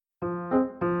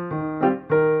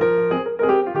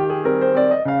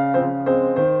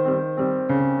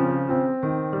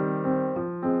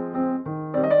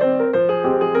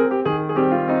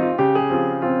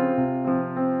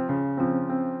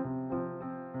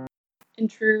in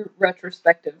true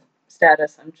retrospective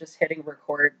status, I'm just hitting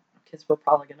record because we're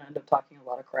probably going to end up talking a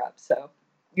lot of crap. So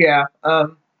Yeah.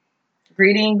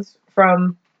 Greetings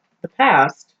from the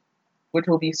past, which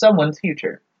will be someone's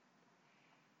future.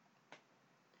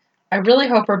 I really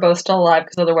hope we're both still alive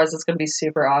because otherwise it's going to be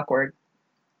super awkward.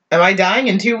 Am I dying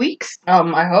in 2 weeks?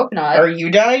 I hope not. Are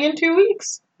you dying in 2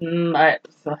 weeks? I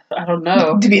don't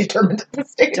know. To be determined at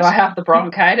this stage. Do I have the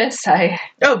bronchitis? I've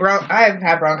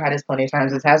had bronchitis plenty of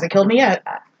times. It hasn't killed me yet.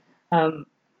 My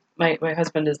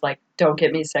husband is like, don't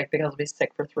get me sick because I'll be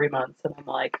sick for 3 months. And I'm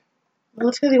like, well,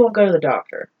 it's because he won't go to the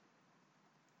doctor.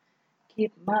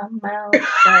 Keep my mouth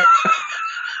shut.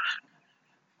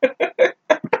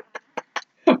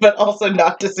 But also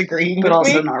not disagreeing but with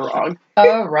also me. not wrong.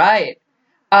 Oh, right.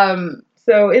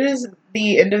 So it is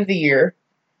the end of the year.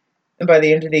 And by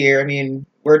the end of the year, I mean,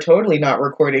 we're totally not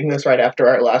recording this right after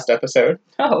our last episode.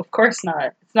 Oh, of course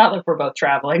not. It's not like we're both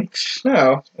traveling.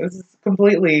 No, this is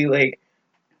completely like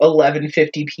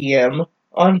 11:50 p.m.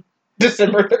 on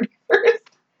December 31st.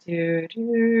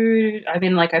 Dude. I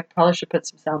mean, like, I probably should put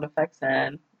some sound effects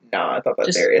in. No, I thought that was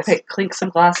Just hilarious. quick clink some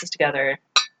glasses together.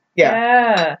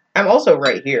 Yeah. I'm also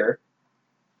right here.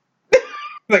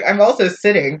 Like, I'm also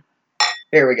sitting.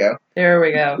 There we go.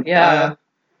 Yeah.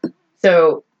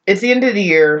 So, it's the end of the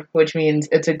year, which means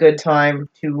it's a good time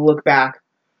to look back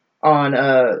on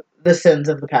the sins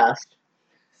of the past.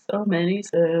 So many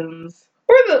sins.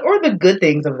 Or the good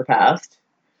things of the past.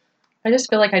 I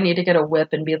just feel like I need to get a whip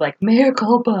and be like, mea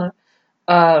culpa.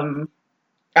 When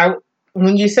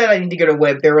you said I need to get a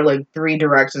whip, there were like 3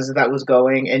 directions that was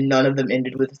going, and none of them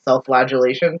ended with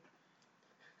self-flagellation.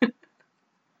 And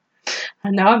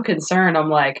now I'm concerned. I'm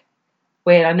like,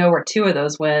 wait, I know where 2 of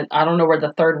those went. I don't know where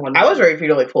the 3rd one went. I was ready for you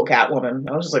to like pull Catwoman.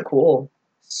 I was just like, cool.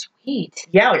 Sweet.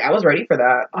 Yeah, like I was ready for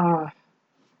that.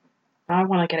 I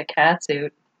want to get a cat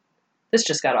suit. This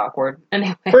just got awkward.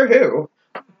 Anyway. For who?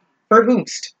 For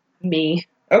whomst? Me.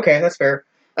 Okay, that's fair.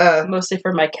 Mostly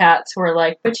for my cats who are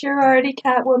like, but you're already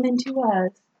Catwoman to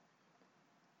us.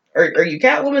 Are you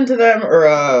Catwoman to them or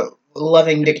a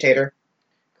loving dictator?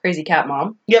 Crazy cat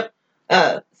mom. Yep.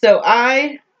 So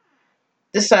I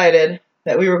decided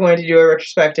that we were going to do a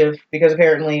retrospective because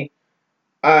apparently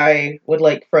I would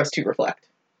like for us to reflect.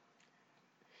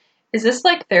 Is this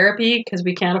like therapy because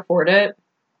we can't afford it?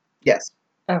 Yes.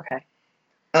 Okay.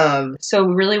 So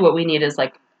really what we need is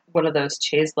like one of those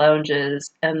chaise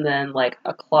lounges and then like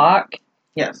a clock.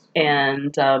 Yes.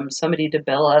 And somebody to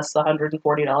bill us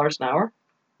 $140 an hour.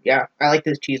 Yeah, I like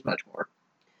this cheese much more.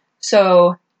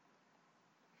 So...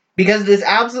 because this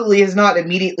absolutely is not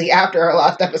immediately after our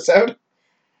last episode.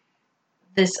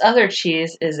 This other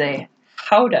cheese is a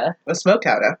Gouda. A smoked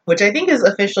Gouda, which I think is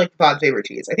officially the pod's favorite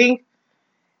cheese.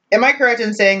 Am I correct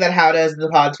in saying that Gouda is the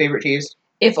pod's favorite cheese?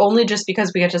 If only just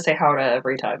because we get to say Gouda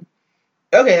every time.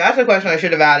 Okay, that's a question I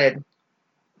should have added.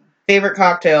 Favorite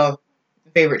cocktail,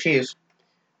 favorite cheese.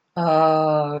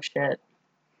 Oh, shit.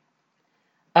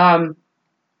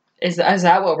 Is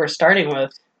that what we're starting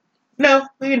with? No,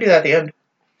 we can do that at the end.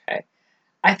 Okay.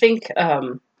 I think,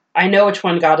 I know which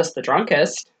one got us the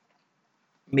drunkest.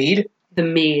 Mead? The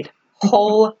mead.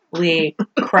 Holy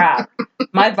crap.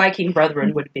 My Viking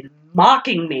brethren would have been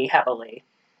mocking me heavily.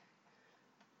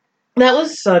 That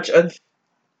was such a...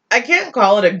 I can't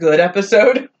call it a good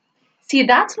episode. See,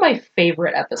 that's my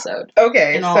favorite episode.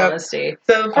 Okay, in all honesty.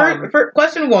 So, for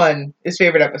question 1 is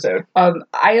favorite episode.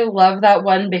 I love that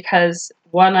one because,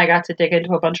 1, I got to dig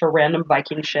into a bunch of random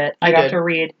Viking shit. I got to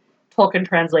read Tolkien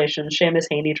translations, Seamus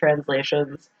Heaney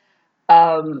translations.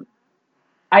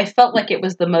 I felt like it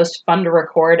was the most fun to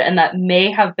record, and that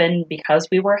may have been because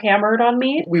we were hammered on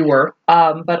mead. We were.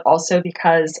 But also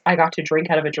because I got to drink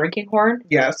out of a drinking horn.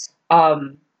 Yes.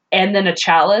 And then a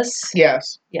chalice.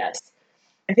 Yes. Yes.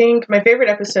 I think my favorite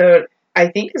episode,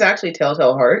 is actually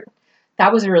Telltale Heart.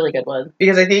 That was a really good one.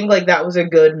 Because I think, that was a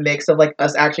good mix of,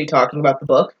 us actually talking about the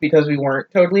book because we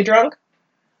weren't totally drunk.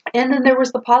 And then there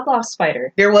was the Podloff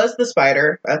spider. There was the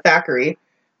spider, Thackeray,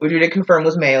 which we did confirm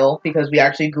was male because we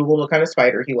actually Googled what kind of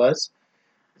spider he was.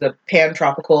 The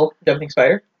pan-tropical jumping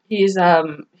spider. He's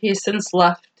since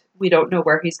left. We don't know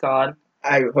where he's gone.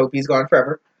 I hope he's gone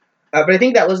forever. But I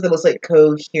think that was the most,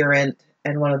 coherent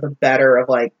and one of the better of,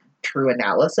 true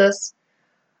analysis.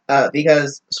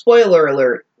 Because, spoiler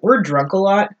alert, we're drunk a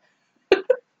lot.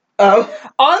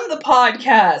 On the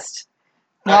podcast!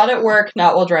 Not at work,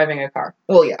 not while driving a car.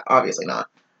 Well, yeah, obviously not.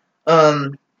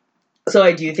 So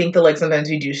I do think that, sometimes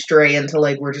we do stray into,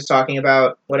 we're just talking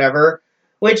about whatever,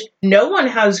 which no one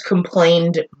has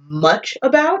complained much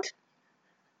about.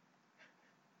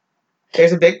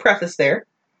 There's a big preface there.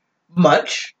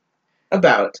 Much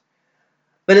about.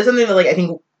 But it's something that, I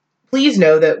think please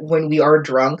know that when we are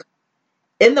drunk,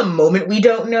 in the moment we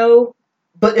don't know,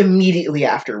 but immediately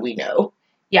after we know.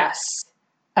 Yes.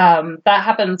 That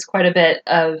happens quite a bit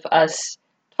of us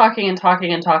talking and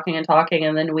talking and talking and talking,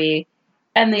 and then we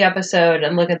end the episode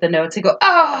and look at the notes and go,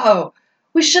 oh,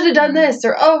 we should have done this,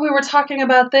 or oh, we were talking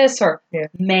about this, or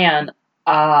man,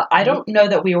 I don't know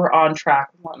that we were on track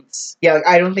once. Yeah,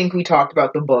 I don't think we talked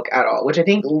about the book at all, which I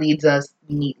think leads us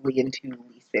neatly into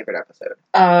least favorite episode.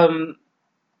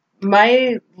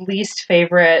 My least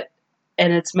favorite,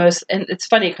 and it's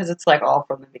funny because it's like all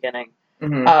from the beginning.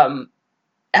 Mm-hmm.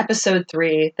 Episode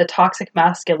 3, The Toxic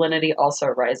Masculinity Also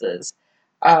Rises,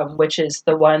 which is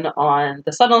the one on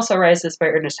The Sun Also Rises by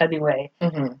Ernest Hemingway.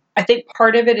 Mm-hmm. I think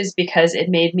part of it is because it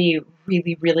made me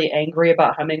really, really angry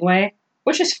about Hemingway,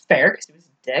 which is fair because he was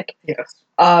a dick. Yes.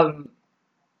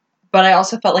 But I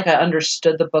also felt like I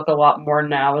understood the book a lot more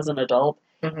now as an adult.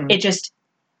 Mm-hmm.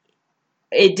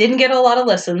 It didn't get a lot of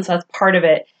listens, that's part of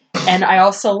it. And I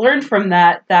also learned from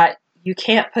that you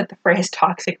can't put the phrase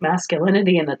toxic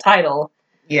masculinity in the title.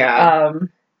 Yeah.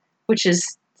 Which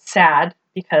is sad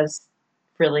because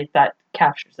really that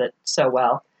captures it so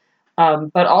well.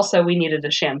 But also we needed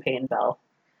a champagne bell.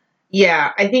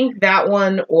 Yeah, I think that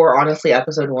one, or honestly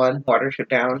episode 1, Watership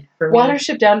Down, for me.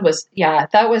 Watership Down was,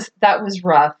 that was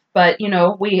rough. But,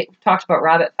 we talked about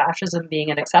rabbit fascism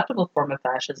being an acceptable form of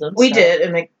fascism. We did,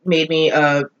 and it made me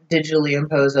digitally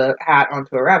impose a hat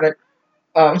onto a rabbit.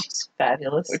 Which is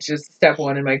fabulous. Which is step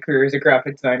 1 in my career as a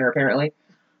graphic designer, apparently.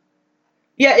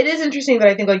 Yeah, it is interesting that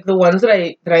I think like the ones that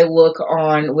I look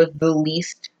on with the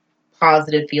least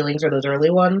positive feelings are those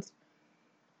early ones,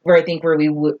 where I think where we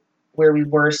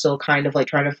were still kind of like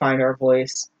trying to find our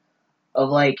voice of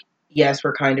like, yes,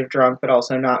 we're kind of drunk, but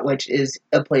also not, which is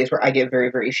a place where I get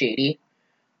very, very shady.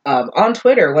 On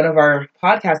Twitter, one of our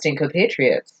podcasting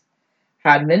compatriots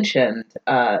had mentioned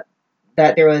that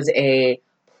there was a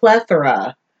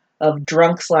plethora of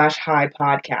drunk/high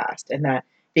podcast, and that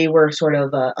they were sort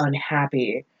of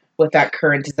unhappy with that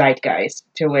current zeitgeist,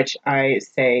 to which I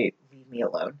say, leave me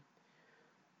alone.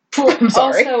 I'm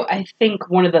sorry. Also, I think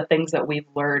one of the things that we've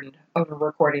learned over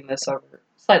recording this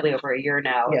slightly over a year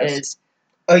now is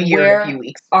a year where and a few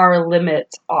weeks. Our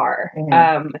limits are.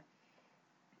 Mm-hmm.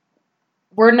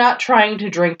 We're not trying to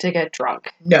drink to get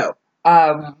drunk. No.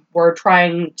 We're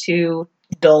trying to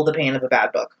dull the pain of a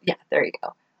bad book. Yeah, there you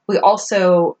go. We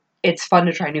also, it's fun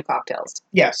to try new cocktails.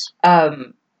 Yes.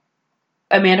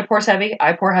 Amanda pours heavy.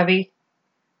 I pour heavy.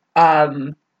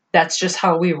 That's just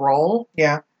how we roll.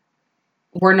 Yeah.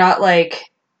 We're not like,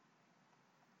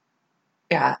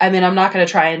 I'm not going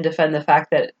to try and defend the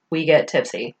fact that we get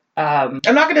tipsy. I'm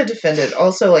not going to defend it.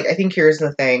 Also, like, I think here's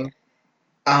the thing.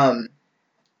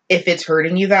 If it's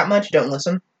hurting you that much, don't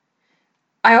listen.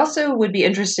 I also would be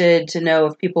interested to know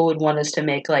if people would want us to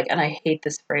make, like, and I hate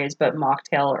this phrase, but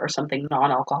mocktail or something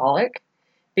non-alcoholic.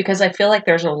 Because I feel like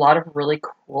there's a lot of really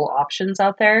cool options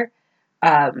out there.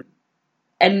 And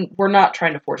we're not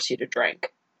trying to force you to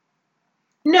drink.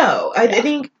 No, I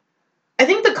think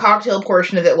the cocktail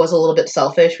portion of it was a little bit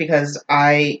selfish because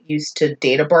I used to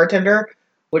date a bartender,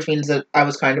 which means that I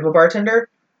was kind of a bartender.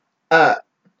 So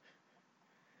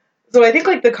I think,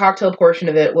 like, the cocktail portion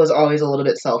of it was always a little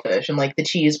bit selfish, and, like, the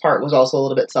cheese part was also a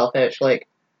little bit selfish, like...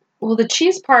 Well, the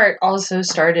cheese part also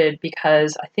started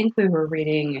because I think we were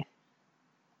reading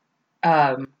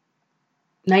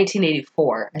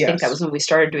 1984. I think that was when we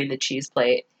started doing the cheese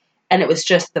plate, and it was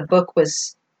just, the book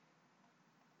was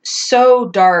so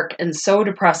dark and so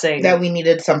depressing. That we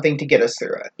needed something to get us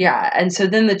through it. Yeah, and so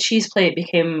then the cheese plate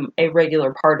became a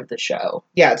regular part of the show.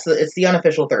 Yeah, it's the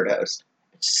unofficial third host.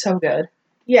 It's so good.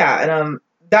 Yeah, and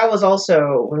that was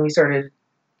also when we started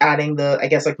adding the, I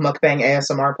guess, like, mukbang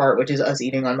ASMR part, which is us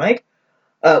eating on mic,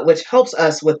 which helps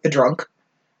us with the drunk,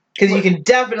 because you can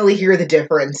definitely hear the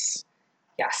difference.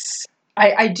 Yes.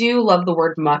 I do love the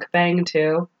word mukbang,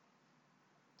 too.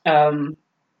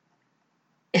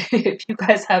 If you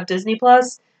guys have Disney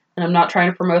Plus, and I'm not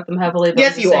trying to promote them heavily, but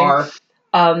yes, you are.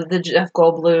 The Jeff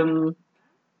Goldblum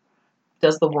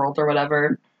Does the World or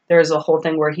whatever. There's a whole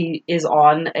thing where he is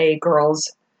on a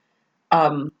girl's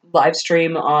live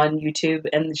stream on YouTube,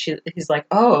 and he's like,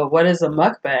 "Oh, what is a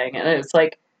mukbang?" And it's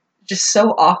like just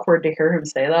so awkward to hear him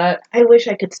say that. I wish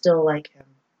I could still like him.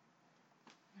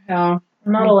 Yeah,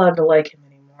 I'm not allowed to like him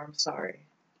anymore. I'm sorry.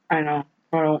 I know.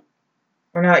 I don't.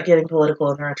 We're not getting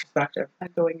political in the retrospective.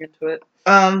 I'm going into it.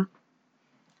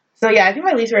 So yeah, I think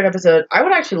my least favorite episode, I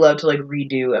would actually love to, like,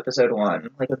 redo episode 1,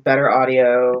 like, with better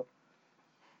audio.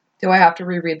 Do I have to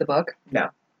reread the book? No.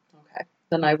 Okay.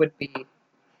 Then I would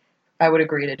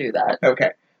agree to do that.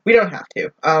 Okay. We don't have to.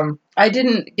 I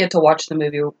didn't get to watch the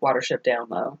movie Watership Down,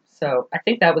 though, so I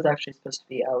think that was actually supposed to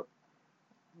be out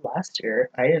last year.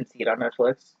 I didn't see it on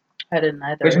Netflix, I didn't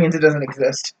either. which means it doesn't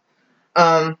exist.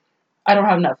 I don't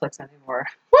have Netflix anymore.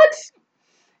 What?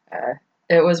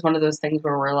 It was one of those things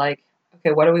where we're like,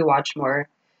 okay, what do we watch more?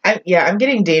 I'm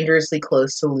getting dangerously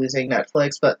close to losing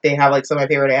Netflix, but they have like some of my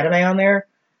favorite anime on there,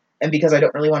 and because I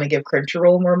don't really want to give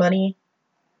Crunchyroll more money,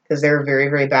 because they're very,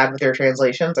 very bad with their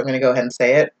translations, I'm going to go ahead and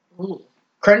say it. Ooh.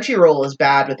 Crunchyroll is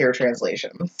bad with their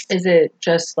translations. Is it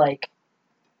just like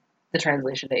the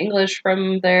translation to English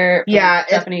from their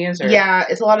Japanese? Yeah,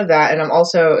 it's a lot of that, and I'm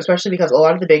also, especially because a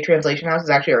lot of the big translation houses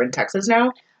actually are in Texas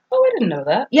now. Oh, I didn't know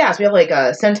that. Yeah, so we have like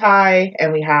a Sentai,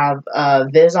 and we have a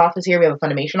Viz office here, we have a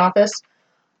Funimation office.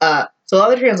 So a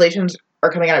lot of the translations are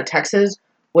coming out of Texas,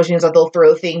 which means that they'll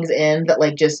throw things in that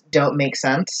like just don't make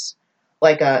sense.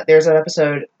 Like there's an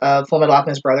episode of Fullmetal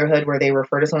Alchemist Brotherhood where they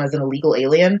refer to someone as an illegal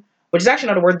alien, which is actually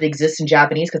not a word that exists in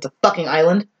Japanese because it's a fucking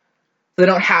island. So they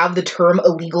don't have the term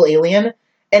illegal alien.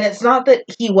 And it's not that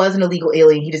he was an illegal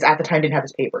alien, he just at the time didn't have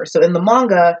his papers. So in the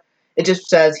manga, it just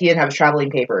says he didn't have his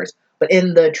traveling papers. But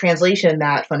in the translation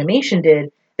that Funimation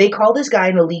did, they call this guy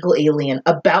an illegal alien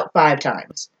about 5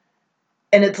 times.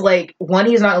 And it's like, 1,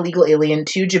 he's not an illegal alien.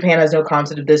 2, Japan has no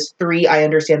concept of this. 3, I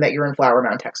understand that you're in Flower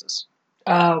Mound, Texas.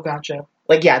 Oh, gotcha.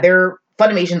 Like, yeah,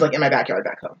 Funimation's like in my backyard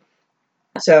back home.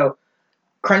 So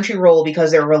Crunchyroll,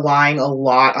 because they're relying a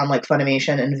lot on like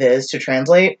Funimation and Viz to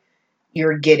translate,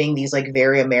 you're getting these like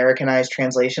very Americanized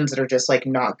translations that are just like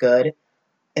not good.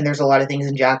 And there's a lot of things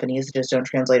in Japanese that just don't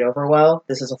translate over well.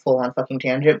 This is a full-on fucking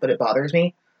tangent, but it bothers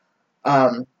me.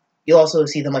 You'll also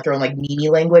see them like throwing like Nini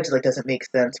language that like doesn't make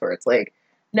sense, where it's like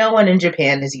no one in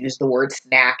Japan has used the word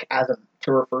snack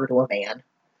to refer to a man.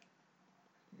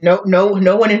 No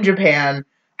one in Japan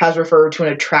has referred to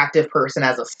an attractive person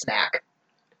as a snack.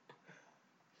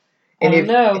 And I don't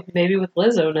know. Maybe with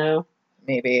Lizzo now.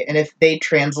 Maybe. And if they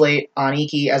translate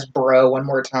Aniki as bro one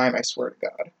more time, I swear to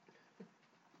God.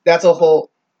 That's a whole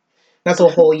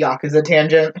Yakuza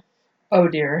tangent. Oh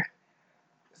dear.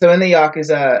 So in the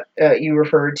Yakuza, you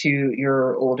refer to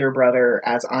your older brother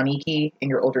as Aniki and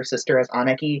your older sister as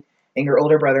Aneki, and your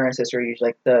older brother and sister are usually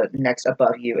like the next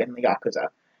above you in the Yakuza.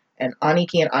 And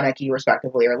Aniki and Aneki,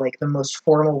 respectively, are like the most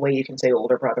formal way you can say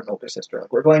older brother and older sister.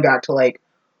 Like we're going back to like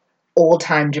old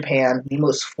time Japan, the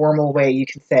most formal way you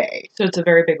can say. So it's a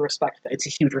very big respect thing. It's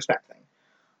a huge respect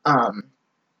thing.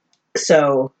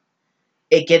 So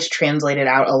it gets translated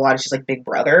out a lot as just like big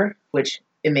brother, which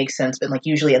it makes sense, but like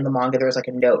usually in the manga there's like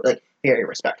a note, like very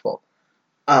respectful.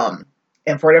 And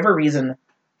for whatever reason,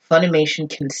 Funimation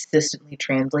consistently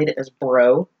translate it as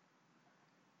bro,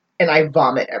 and I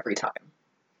vomit every time.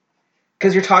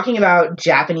 Because you're talking about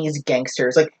Japanese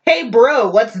gangsters, like, hey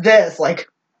bro, what's this? Like,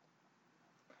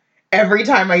 every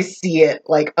time I see it,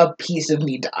 like, a piece of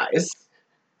me dies.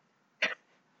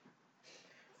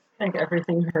 Like,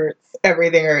 everything hurts.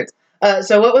 Everything hurts.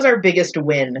 So what was our biggest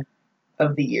win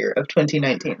of the year, of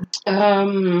 2019?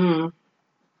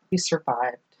 We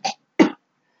survived.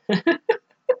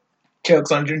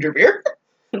 Jokes on ginger beer.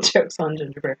 Jokes on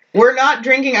ginger beer. We're not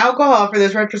drinking alcohol for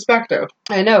this retrospective.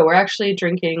 I know, we're actually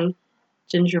drinking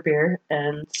ginger beer,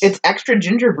 and it's extra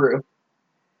ginger brew.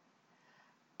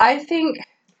 I think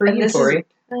for you, Tori.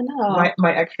 I know.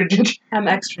 My extra ginger. I'm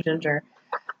extra ginger.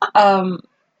 I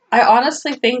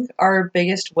honestly think our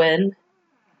biggest win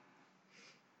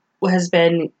has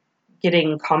been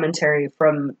getting commentary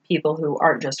from people who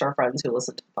aren't just our friends who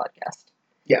listen to the podcast.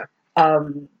 Yeah.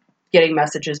 Getting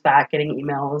messages back, getting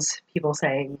emails, people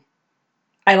saying,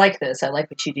 I like this, I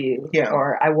like what you do, yeah.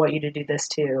 Or I want you to do this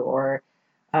too, or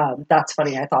that's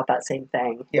funny, I thought that same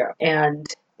thing. Yeah.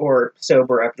 Or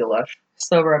sober up you lush.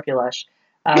 Sober up you lush.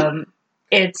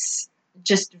 It's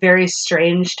just very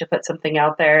strange to put something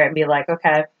out there and be like,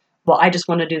 okay, well, I just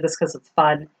want to do this because it's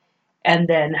fun, and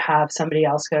then have somebody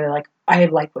else go like, I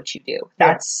like what you do.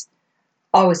 That's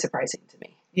always surprising to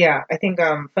me. Yeah, I think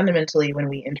fundamentally when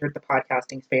we entered the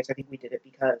podcasting space, I think we did it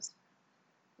because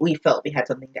we felt we had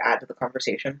something to add to the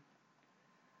conversation.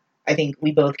 I think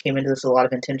we both came into this with a lot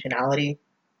of intentionality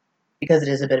because it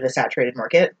is a bit of a saturated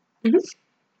market. Mm-hmm.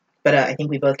 But I think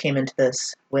we both came into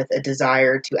this with a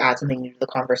desire to add something new to the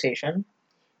conversation.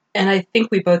 And I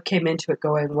think we both came into it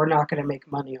going, we're not going to make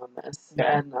money on this. No.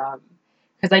 And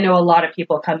because I know a lot of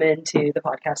people come into the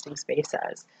podcasting space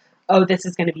as, oh, this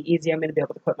is going to be easy. I'm going to be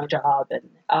able to quit my job. And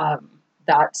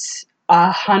that's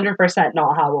 100%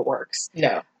 not how it works.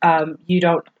 No. You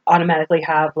don't automatically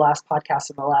have Last Podcast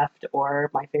on the Left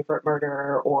or My Favorite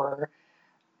Murder or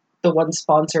the one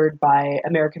sponsored by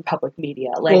American Public Media.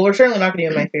 Like, well, we're certainly not going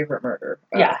to do My Favorite Murder.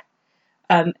 Yeah.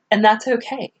 And that's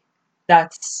okay.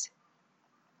 That's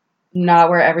not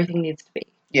where everything needs to be.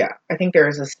 Yeah, I think there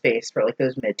is a space for like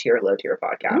those mid-tier, low-tier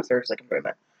podcasts. There's like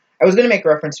improvement. I was going to make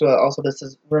reference to it. Also,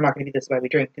 we're not going to be This Is Why We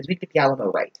Drink because we get the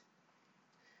Alamo right.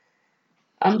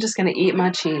 I'm just gonna eat my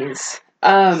cheese.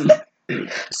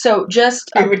 So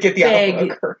just We a would get the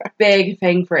Alamo correct. big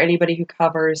thing for anybody who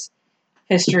covers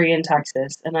history in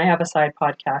Texas, and I have a side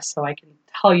podcast, so I can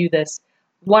tell you this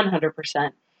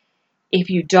 100%. If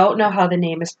you don't know how the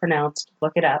name is pronounced,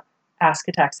 look it up. Ask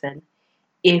a Texan.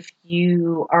 If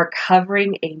you are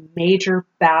covering a major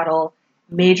battle,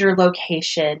 major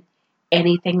location,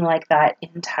 anything like that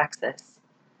in Texas,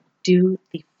 do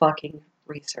the fucking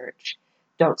research.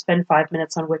 Don't spend 5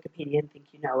 minutes on Wikipedia and think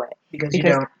you know it. Because you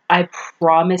don't. I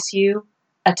promise you,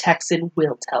 a Texan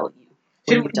will tell you.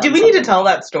 Do we need to tell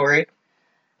that story?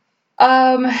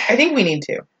 I think we need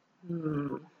to.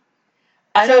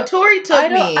 Tori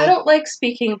took me. I don't like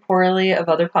speaking poorly of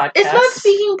other podcasts. It's not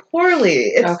speaking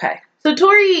poorly. Okay. So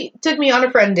Tori took me on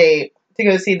a friend date to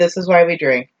go see This Is Why We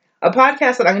Drink, a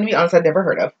podcast that I'm going to be honest, I'd never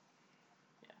heard of.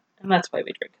 Yeah, and that's Why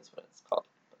We Drink is what it's called.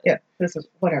 Yeah, this is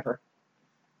whatever.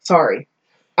 Sorry,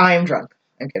 I am drunk.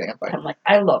 I'm kidding. I'm fine. I'm like,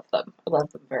 I love them. I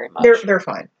love them very much. They're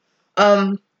fine.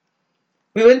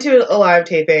 We went to a live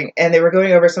taping and they were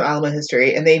going over some Alamo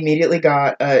history, and they immediately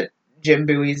got Jim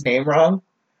Bowie's name wrong.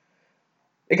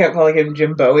 They kept calling him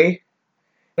Jim Bowie.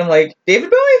 And I'm like, David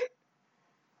Bowie?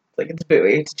 It's like, it's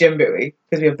Bowie. It's Jim Bowie.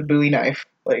 Because we have the Bowie knife.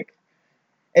 Like,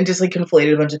 and just, like,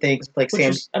 conflated a bunch of things. Like,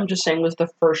 I'm just saying was the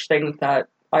first thing that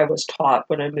I was taught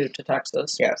when I moved to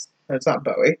Texas. Yes. It's not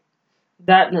Bowie.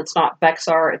 That, and it's not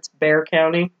Bexar. It's Bexar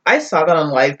County. I saw that on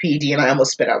live PD and I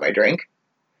almost spit out my drink.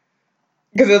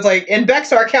 Because it was like, in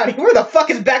Bexar County, where the fuck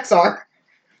is Bexar?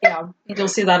 Yeah, you'll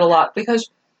see that a lot. Because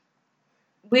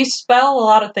we spell a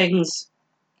lot of things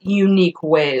unique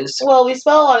ways. Well, we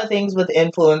spell a lot of things with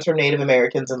influence from Native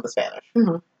Americans and the Spanish.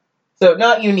 Mm-hmm. So,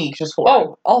 not unique, just foreign.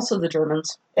 Oh, also the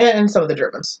Germans. And some of the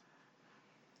Germans.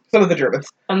 Some of the Germans.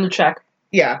 And the Czech.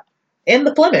 Yeah. And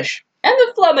the Flemish. And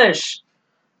the Flemish!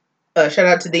 Shout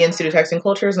out to the Institute of Texan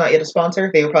Cultures, not yet a sponsor.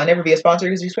 They will probably never be a sponsor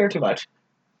because we swear too much.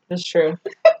 That's true.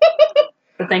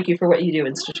 But thank you for what you do,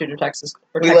 Institute of Texas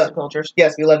Texan Cultures.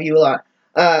 Yes, we love you a lot.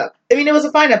 I mean, it was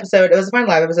a fine episode. It was a fine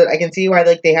live episode. I can see why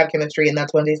they have chemistry, and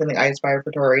that's one day something I aspire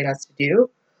for Tori and us to do.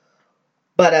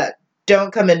 But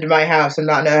don't come into my house and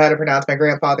not know how to pronounce my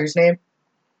grandfather's name.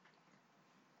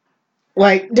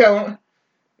 Like, don't. I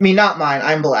mean, not mine.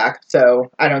 I'm black,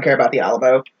 so I don't care about the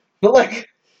Alamo. But, like,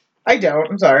 I don't.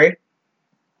 I'm sorry.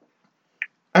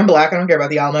 I'm black. I don't care about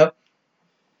the Alamo.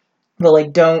 But,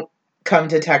 like, don't come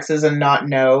to Texas and not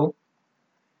know.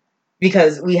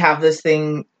 Because we have this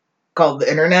thing called the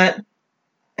internet,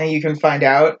 and you can find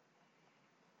out.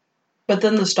 But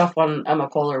then the stuff on Emma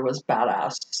Kohler was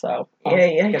badass, so...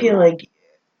 Yeah,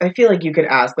 I feel like you could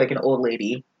ask, like, an old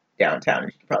lady downtown,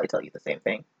 and she could probably tell you the same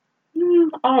thing.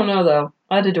 I don't know, though.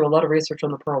 I had to do a lot of research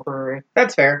on the Pearl Brewery.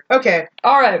 That's fair. Okay.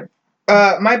 Alright.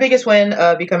 My biggest win,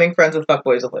 becoming friends with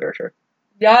Fuckboys of Literature.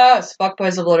 Yes,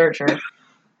 Fuckboys of Literature.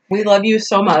 We love you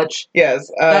so much. Yes.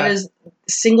 That is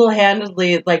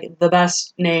single-handedly, like, the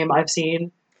best name I've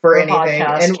seen for anything.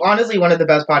 Podcast. And honestly, one of the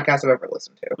best podcasts I've ever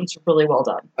listened to. It's really well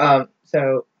done.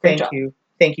 So, thank you.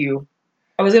 Thank you.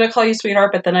 I was going to call you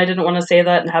sweetheart, but then I didn't want to say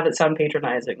that and have it sound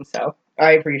patronizing, so.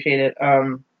 I appreciate it.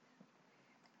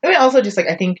 I mean, also just, like,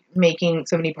 I think making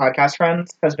so many podcast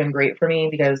friends has been great for me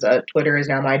because Twitter is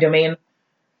now my domain.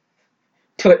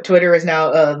 Twitter is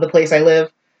now the place I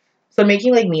live. So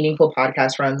making, like, meaningful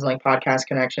podcast friends and, like, podcast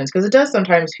connections, because it does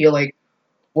sometimes feel like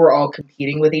we're all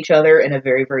competing with each other in a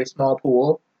very, very small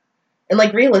pool. And,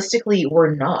 like, realistically,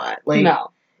 we're not. Like,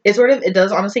 no. It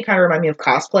does honestly kind of remind me of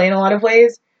cosplay in a lot of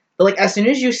ways. But, like, as soon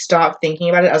as you stop thinking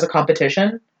about it as a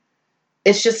competition,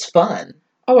 it's just fun.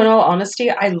 Oh, in all honesty,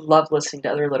 I love listening to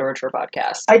other literature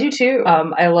podcasts. I do too.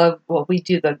 We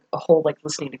do the whole, like,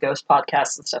 listening to ghost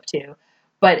podcasts and stuff too.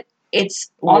 But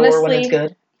it's honestly, when it's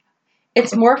good.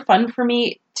 It's more fun for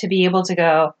me to be able to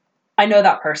go, I know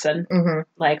that person. Mm-hmm.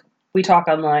 Like, we talk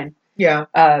online. Yeah.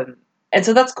 And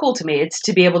so that's cool to me. It's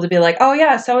to be able to be like, oh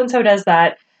yeah, so-and-so does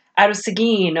that out of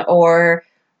Seguin, or,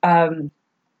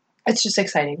 it's just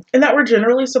exciting. And that we're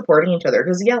generally supporting each other.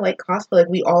 Because, yeah, like, cosplay, like,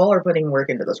 we all are putting work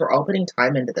into this. We're all putting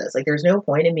time into this. Like, there's no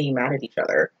point in being mad at each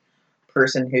other.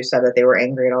 Person who said that they were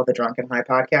angry at all the Drunken High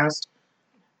podcast.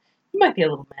 You might be a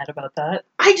little mad about that.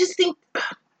 I just think...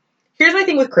 Here's my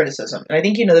thing with criticism. And I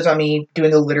think you know this on me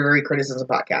doing the literary criticism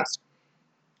podcast.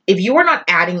 If you are not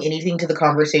adding anything to the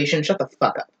conversation, shut the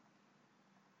fuck up.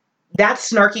 That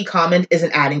snarky comment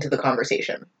isn't adding to the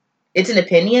conversation. It's an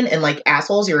opinion, and, like,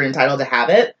 assholes, you're entitled to have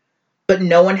it. But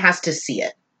no one has to see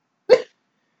it.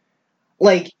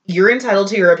 Like, you're entitled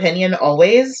to your opinion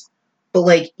always, But,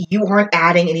 like, you aren't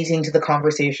adding anything to the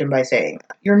conversation by saying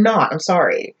that. You're not. I'm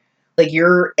sorry. Like,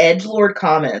 your edgelord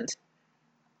comment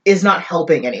is not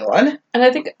helping anyone. And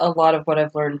I think a lot of what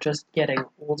I've learned just getting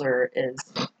older is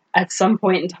at some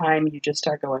point in time you just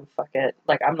start going, fuck it.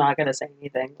 Like, I'm not going to say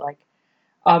anything. Like,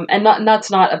 and that's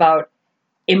not about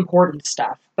important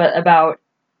stuff, but about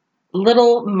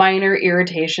little minor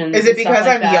irritations. Is it because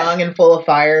like I'm that. young and full of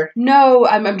fire? No,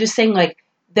 I'm just saying, like,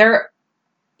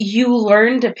 you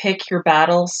learn to pick your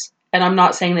battles, and I'm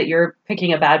not saying that you're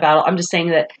picking a bad battle. I'm just saying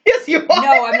that. Yes, you are.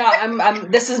 No, I'm not.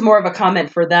 I'm. This is more of a comment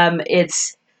for them.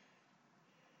 It's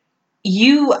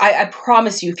you. I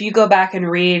promise you, if you go back and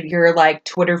read your like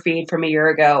Twitter feed from a year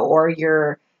ago or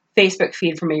your Facebook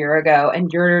feed from a year ago, and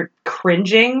you're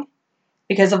cringing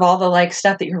because of all the like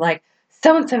stuff that you're like,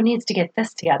 so and so needs to get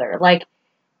this together. Like,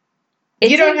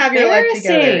 you don't have your life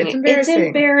together. It's embarrassing. It's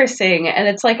embarrassing, and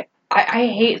it's like I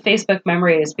hate Facebook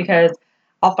memories because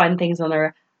I'll find things on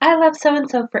there. I love so and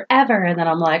so forever, and then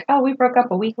I'm like, oh, we broke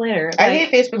up a week later. Like, I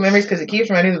hate Facebook memories because it keeps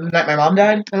reminding me of the night my mom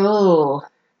died. Oh,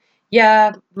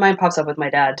 yeah, mine pops up with my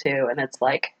dad too, and it's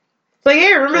like,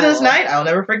 hey, remember this night? I'll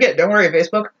never forget. Don't worry,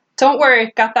 Facebook. Don't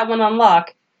worry, got that one on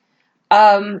lock.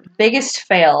 Biggest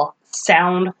fail,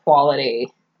 sound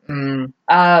quality.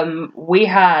 We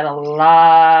had a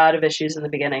lot of issues in the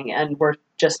beginning, and we're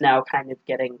just now kind of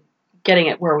getting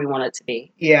it where we want it to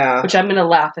be. Yeah. Which I'm going to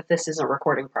laugh if this isn't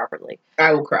recording properly.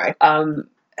 I will cry.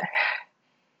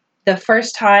 The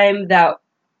first time that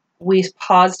we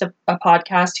paused a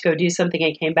podcast to go do something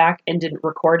and came back and didn't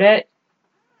record it,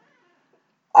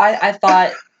 I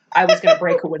thought I was going to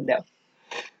break a window.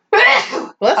 Bless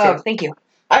you. Thank you.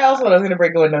 I also thought I was going to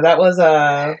break a window. That was,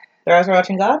 Their Eyes Were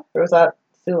Watching God? Or was that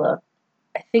Sula?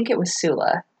 I think it was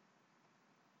Sula.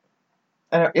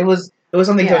 It was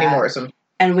something Toni Morrison.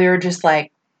 And we were just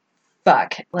like,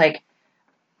 fuck. Like,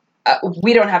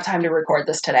 we don't have time to record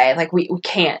this today. Like, we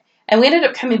can't. And we ended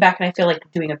up coming back and I feel like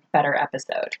doing a better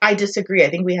episode. I disagree.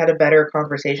 I think we had a better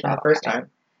conversation the first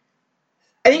time.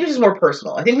 I think it was just more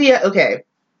personal. I think we had,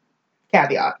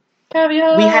 caveat.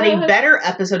 We had a better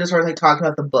episode as far as like talking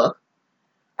about the book.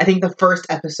 I think the first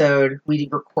episode that we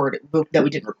didn't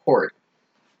record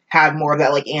had more of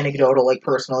that like anecdotal, like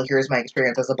personal, here's my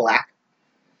experience as a Black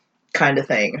kind of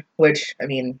thing, which, I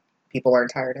mean, people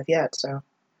aren't tired of yet, so.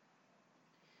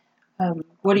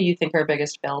 What do you think our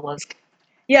biggest fail was?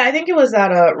 Yeah, I think it was that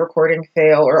recording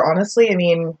fail, or honestly, I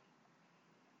mean,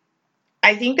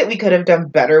 I think that we could have done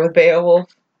better with Beowulf.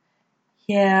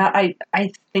 Yeah,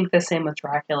 I think the same with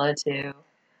Dracula, too.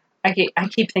 I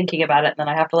keep thinking about it, and then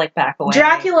I have to, like, back away.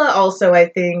 Dracula also, I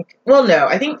think, well, no,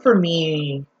 I think for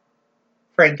me,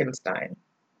 Frankenstein.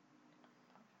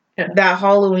 Yeah. That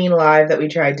Halloween live that we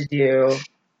tried to do.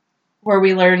 Where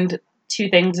we learned two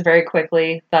things very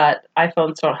quickly, that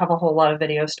iPhones don't have a whole lot of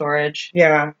video storage.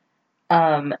 Yeah.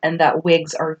 And that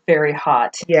wigs are very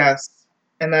hot. Yes.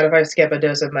 And that if I skip a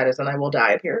dose of medicine, I will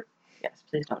die of here. Yes,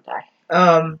 please don't die.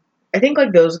 I think,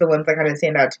 like, those are the ones that kind of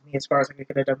stand out to me as far as, like, we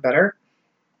could have done better.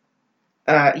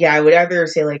 Yeah, I would either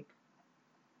say, like,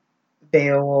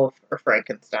 Beowulf or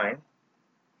Frankenstein.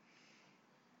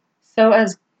 So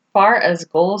as far as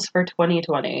goals for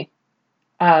 2020,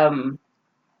 I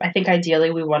think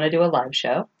ideally we want to do a live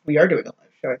show. We are doing a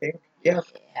live show, I think. Yeah.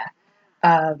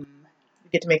 Yeah. We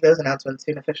get to make those announcements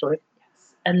soon officially.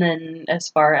 Yes. And then as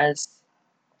far as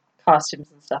costumes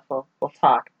and stuff, we'll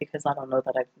talk, because I don't know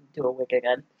that I can do a wig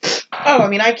again. Oh, I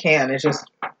mean, I can. It's just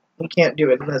we can't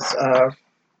do it in this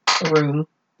room.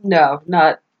 No,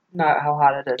 not how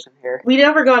hot it is in here. We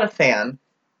never got a fan.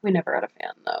 We never had a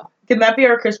fan, though. Can that be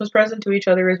our Christmas present to each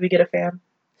other as we get a fan?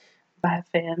 Buy a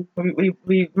fan.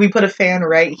 We put a fan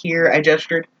right here. I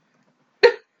gestured.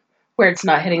 Where it's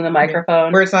not hitting the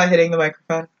microphone. Where it's not hitting the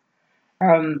microphone.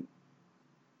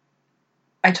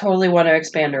 I totally want to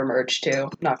expand our merch, too.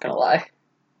 Not gonna lie.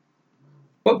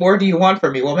 What more do you want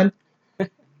from me, woman? A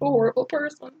horrible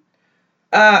person.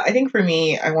 I think for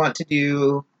me, I want to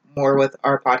do more with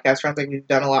our podcast friends. Like, we've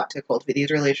done a lot to cultivate these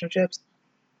relationships.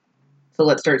 So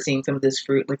let's start seeing some of this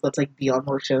fruit. Like, let's, like, be on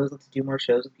more shows. Let's do more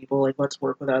shows with people. Like, let's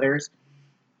work with others.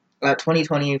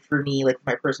 2020 for me, like,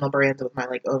 my personal brands with my,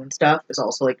 like, own stuff is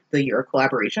also, like, the year of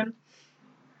collaboration.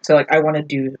 So, like, I want to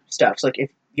do stuff. So, like,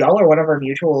 if y'all are one of our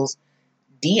mutuals,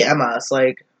 DM us.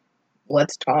 Like,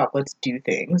 let's talk. Let's do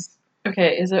things.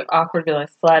 Okay, is it awkward to, like,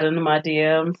 slide into my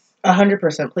DMs?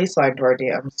 100%. Please slide into our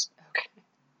DMs. Okay.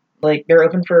 Like, they're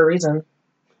open for a reason.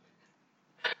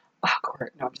 Awkward.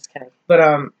 No, I'm just kidding. But,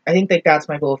 I think, like, that's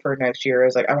my goal for next year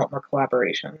is, like, I want more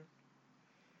collaboration.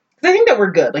 Because I think that we're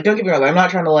good. Like, don't get me wrong. I'm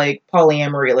not trying to, like,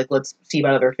 polyamory, like, let's see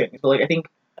about other things. But, like, I think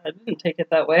I didn't take it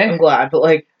that way. I'm glad, but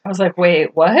like, I was like,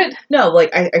 wait, what? no, like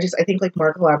I think like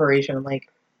more collaboration, like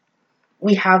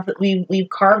we've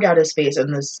carved out a space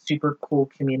in this super cool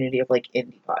community of like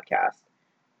indie podcasts,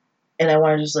 and I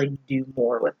want to just like do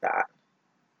more with that.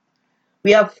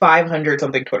 We have 500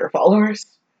 something Twitter followers.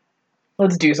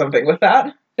 Let's do something with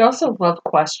that. We also love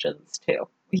questions too.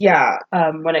 Yeah.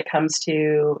 When it comes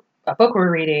to a book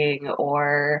we're reading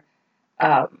or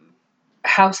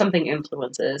how something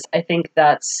influences, I think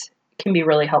can be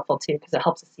really helpful too, because it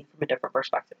helps us see from a different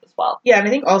perspective as well. Yeah, and I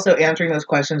think also answering those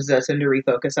questions does tend to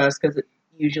refocus us, because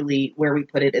usually where we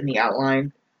put it in the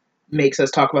outline makes us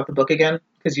talk about the book again,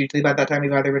 because usually by that time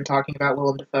we've either been talking about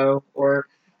Willem Dafoe or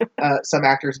some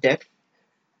actor's dick.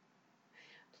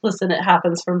 Listen, it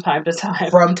happens from time to time.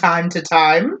 From time to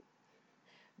time.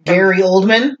 Gary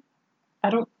Oldman. I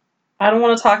don't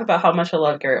want to talk about how much I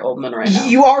love Gary Oldman right now.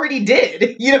 You already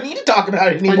did. You don't need to talk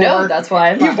about it anymore. I know, that's why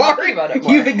I'm not talking about it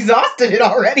more. You've exhausted it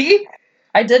already.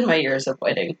 I did my years of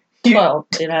waiting. Well,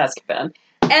 in Azkaban.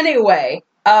 Anyway,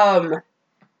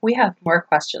 we have more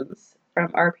questions from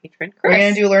our patron, Chris. We're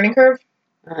going to do a learning curve?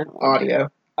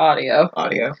 Audio.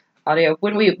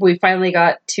 When we finally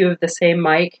got 2 of the same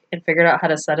mic and figured out how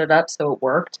to set it up so it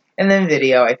worked. And then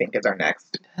video, I think, is our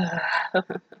next.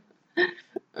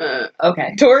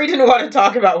 Okay. Tori didn't want to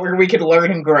talk about where we could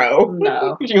learn and grow.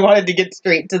 No. She wanted to get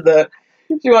straight to the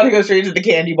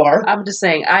candy bar. I'm just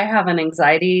saying, I have an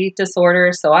anxiety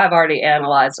disorder, so I've already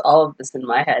analyzed all of this in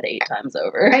my head 8 times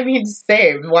over. I mean,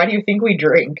 same. Why do you think we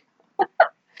drink?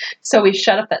 So we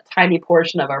shut up that tiny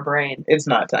portion of our brain. It's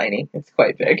not tiny. It's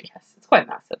quite big. Yes, it's quite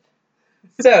massive.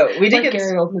 So we did like get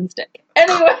Gary Oldman's dick.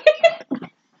 Anyway.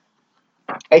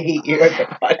 I hate you at the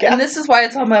podcast. And this is why I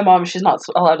tell my mom she's not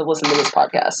allowed to listen to this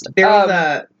podcast. There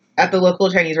was at the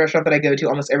local Chinese restaurant that I go to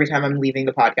almost every time I'm leaving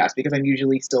the podcast, because I'm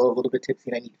usually still a little bit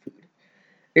tipsy and I need food.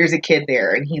 There's a kid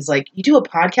there, and he's like, "You do a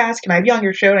podcast? Can I be on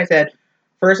your show?" And I said,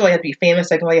 first of all, you have to be famous.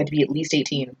 Second of all, you have to be at least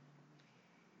 18.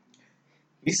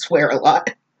 We swear a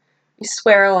lot. We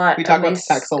swear a lot. We talk about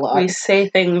sex a lot. We say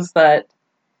things that,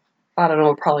 I don't know,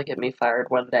 will probably get me fired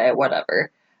one day.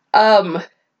 Whatever.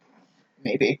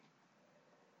 Maybe.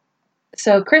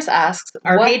 So Chris asks...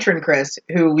 Our patron Chris,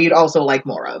 who we'd also like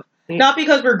more of. Not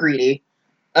because we're greedy,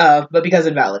 but because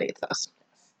it validates us.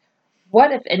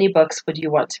 What, if any, books would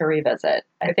you want to revisit?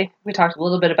 I think we talked a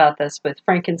little bit about this with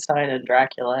Frankenstein and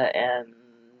Dracula and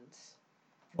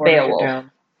Beowulf.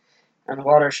 And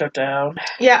Watership Down.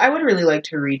 Yeah, I would really like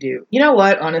to redo. You know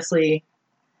what, honestly?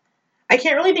 I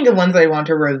can't really think of ones that I want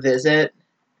to revisit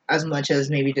as much as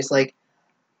maybe just, like,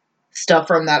 stuff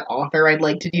from that author I'd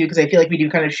like to do, because I feel like we do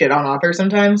kind of shit on authors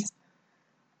sometimes.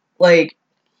 Like...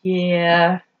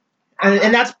 Yeah.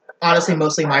 And that's honestly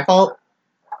mostly my fault.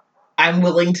 I'm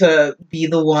willing to be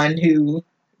the one who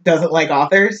doesn't like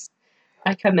authors.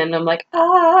 I come in and I'm like,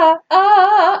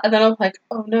 and then I'm like,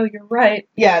 oh no, you're right.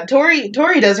 Yeah, Tori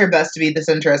does her best to be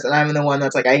disinterested, and I'm the one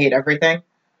that's like, I hate everything.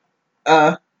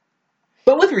 But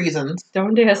with reasons.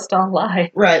 Donde está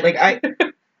lie? Right, like,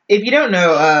 if you don't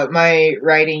know, my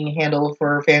writing handle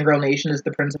for Fangirl Nation is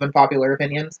the Prince of Unpopular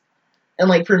Opinions. And,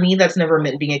 like, for me, that's never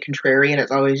meant being a contrarian.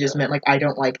 It's always just meant, like, I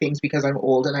don't like things because I'm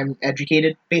old and I'm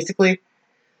educated, basically.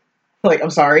 Like,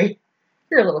 I'm sorry.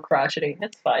 You're a little crotchety.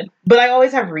 It's fine. But I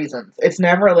always have reasons. It's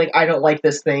never, like, I don't like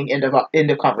this thing, end of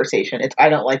conversation. It's, I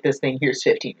don't like this thing, here's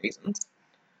 15 reasons.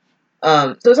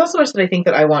 So there's not so much that I think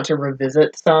that I want to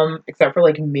revisit some, except for,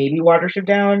 like, maybe Watership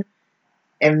Down,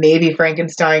 and maybe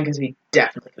Frankenstein, because we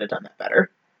definitely could have done that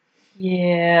better.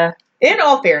 Yeah. In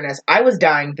all fairness, I was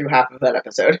dying through half of that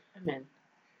episode. I mean,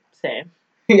 same.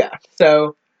 Yeah,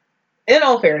 so, in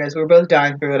all fairness, we were both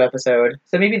dying through that episode.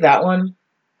 So maybe that one.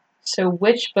 So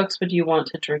which books would you want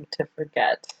to drink to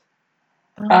forget?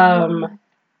 I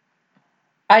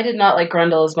did not like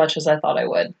Grendel as much as I thought I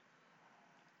would.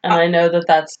 And I know that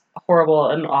that's horrible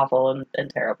and awful and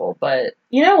terrible, but...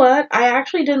 You know what? I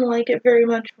actually didn't like it very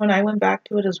much when I went back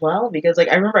to it as well, because, like,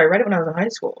 I remember I read it when I was in high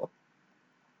school.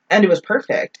 And it was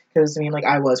perfect, because, I mean, like,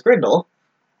 I was Grendel.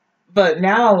 But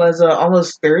now, as an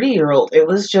almost 30-year-old, it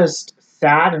was just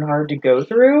sad and hard to go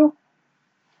through.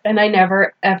 And I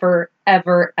never, ever,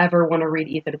 ever, ever want to read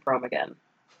Ethan Frome again.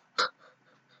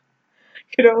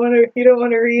 You don't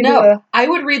want to read... No, I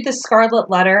would read The Scarlet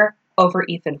Letter over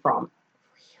Ethan Frome.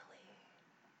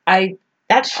 Really?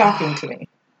 That's shocking to me.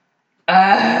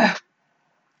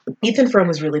 Ethan Frome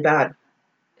is really bad.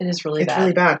 It is really bad. It's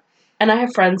really bad. And I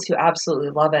have friends who absolutely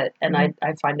love it, and I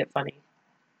find it funny.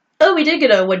 Oh, we did get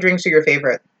a what drinks are your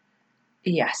favorite?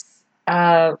 Yes.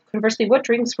 Conversely, what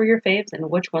drinks were your faves and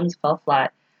which ones fell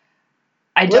flat?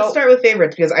 Let's start with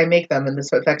favorites, because I make them and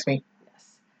this affects me.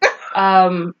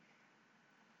 Yes.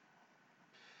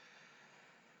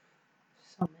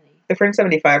 The French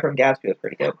 75 from Gatsby was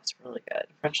pretty good. That was really good.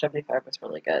 French 75 was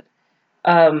really good.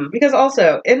 Because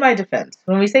also, in my defense,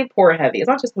 when we say pour heavy, it's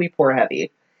not just we pour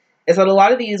heavy. It's that a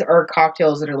lot of these are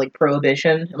cocktails that are like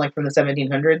Prohibition and like from the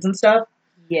 1700s and stuff.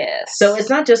 Yes. So it's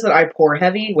not just that I pour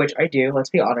heavy, which I do, let's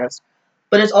be honest.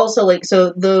 But it's also like,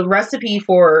 so the recipe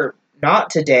for not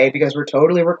today, because we're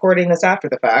totally recording this after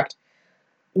the fact,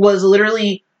 was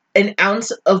literally an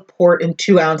ounce of port and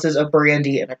 2 ounces of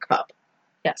brandy in a cup.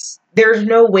 Yes. There's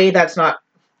no way that's not...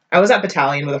 I was at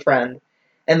Battalion with a friend,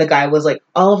 and the guy was like,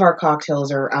 all of our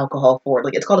cocktails are alcohol forward.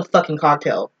 Like, it's called a fucking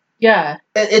cocktail. Yeah.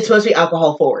 It's supposed to be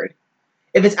alcohol forward.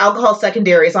 If it's alcohol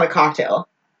secondary, it's not a cocktail.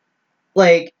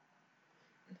 Like...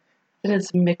 And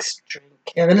it's mixed drink.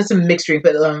 Yeah, then it's a mixed drink,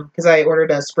 but because I ordered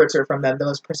a spritzer from them, that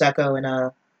was Prosecco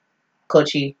and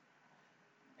Kochi,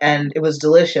 and it was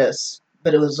delicious,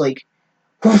 but it was like,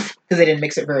 because they didn't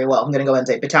mix it very well. I'm gonna go ahead and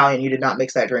say, Battalion, you did not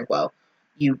mix that drink well.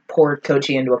 You poured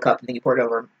Kochi into a cup and then you poured it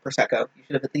over Prosecco. You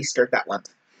should have at least stirred that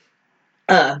once.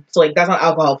 So like that's not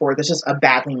alcohol forward. That's just a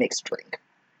badly mixed drink.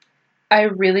 I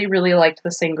really, really liked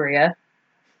the sangria.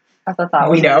 I thought that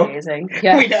was amazing.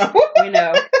 Yeah, we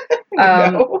know.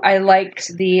 I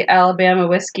liked the Alabama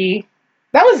whiskey.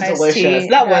 That was delicious.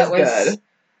 That was good.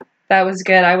 That was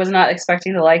good. I was not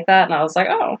expecting to like that, and I was like,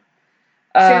 oh.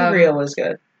 Sangria was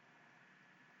good.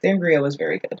 Sangria was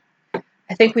very good.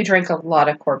 I think we drank a lot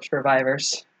of Corpse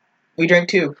Revivers. We drank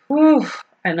 2. Whew.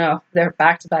 I know. They're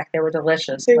back to back. They were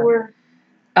delicious. They were.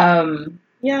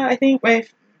 Yeah, I think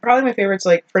probably my favorite's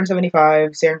like French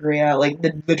 75, Sangria, like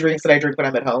the drinks that I drink when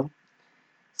I'm at home.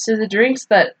 So the drinks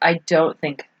that I don't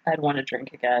think I'd want to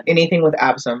drink again. Anything with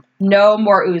absinthe. No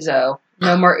more ouzo.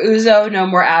 No more ouzo. No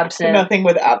more absinthe. Nothing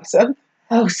with absinthe.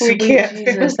 Oh, sweet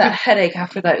Jesus! That headache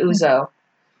after that ouzo.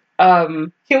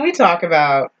 Can we talk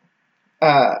about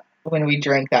when we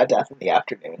drank that death in the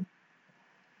afternoon?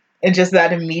 And just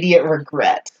that immediate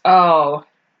regret. Oh.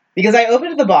 Because I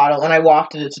opened the bottle and I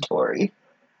wafted it to Tori.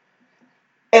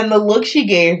 And the look she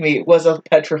gave me was of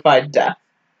petrified death.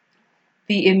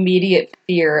 The immediate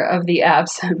fear of the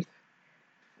absinthe.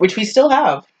 Which we still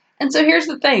have. And so here's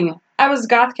the thing. I was a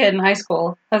goth kid in high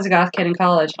school. I was a goth kid in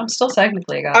college. I'm still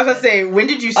technically a goth kid. I was going to say, when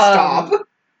did you stop?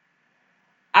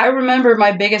 I remember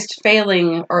my biggest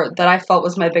failing, or that I felt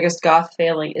was my biggest goth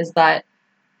failing, is that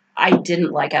I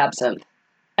didn't like absinthe.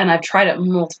 And I've tried it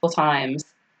multiple times.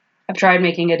 I've tried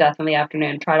making a death in the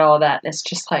afternoon, tried all of that, and it's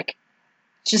just like,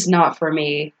 it's just not for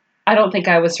me. I don't think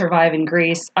I would survive in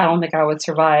Greece. I don't think I would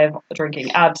survive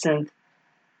drinking absinthe.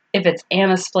 If it's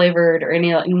anise flavored or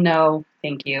no,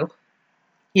 thank you.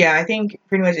 Yeah, I think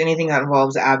pretty much anything that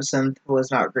involves absinthe was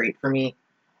not great for me.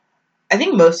 I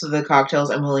think most of the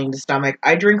cocktails I'm willing to stomach.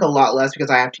 I drink a lot less because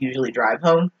I have to usually drive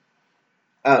home.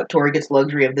 Tori gets the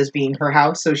luxury of this being her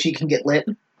house, so she can get lit.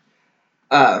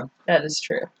 That is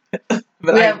true.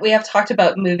 we have talked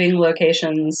about moving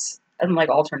locations and like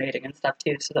alternating and stuff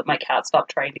too, so that my cat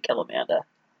stopped trying to kill Amanda.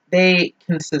 They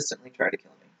consistently try to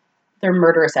kill me. They're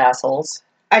murderous assholes.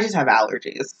 I just have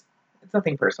allergies. It's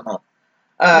nothing personal.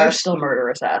 They're still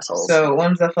murderous assholes. So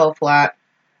ones that fell flat.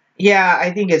 Yeah,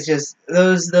 I think it's just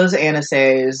those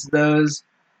anises, the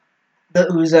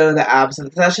ouzo, the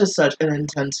absinthe. That's just such an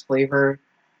intense flavor,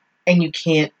 and you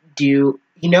can't do.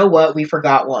 You know what? We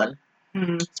forgot one.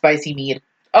 Mm-hmm. Spicy mead.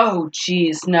 Oh,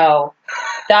 jeez, no.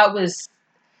 That was...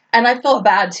 And I feel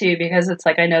bad, too, because it's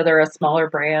like, I know they're a smaller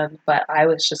brand, but I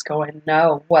was just going,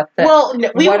 no, what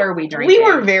are we drinking? We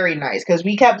were very nice, because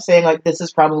we kept saying, like, this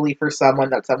is probably for someone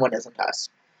that someone isn't us.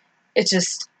 It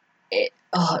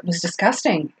was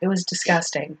disgusting. It was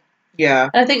disgusting. Yeah.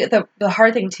 And I think the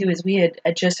hard thing, too, is we had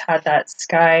just had that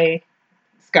Sky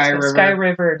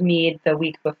River mead the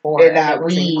week before. That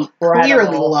we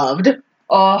clearly loved.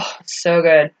 Oh, so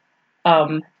good.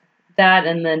 That,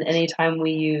 and then anytime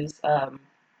we use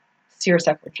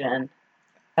seersucker gin.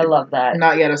 I love that.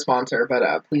 Not yet a sponsor,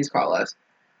 but please call us.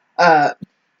 I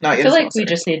feel like we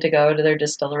just need to go to their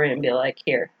distillery and be like,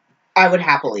 here. I would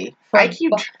happily. I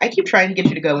keep trying to get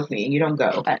you to go with me, and you don't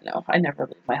go. I know. I never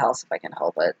leave my house if I can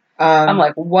help it. I'm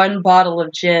like, 1 bottle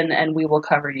of gin, and we will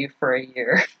cover you for a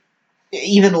year.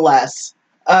 Even less.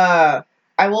 I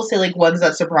will say, like, ones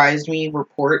that surprised me were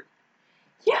port.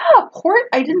 Yeah, port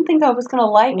I didn't think I was going to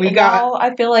like. Now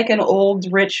I feel like an old,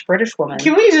 rich British woman.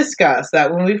 Can we discuss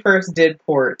that when we first did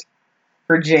port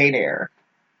for Jane Eyre,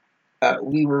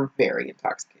 we were very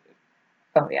intoxicated.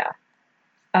 Oh, yeah.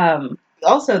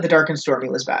 Also, the Dark and Stormy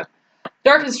was bad.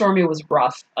 Dark and Stormy was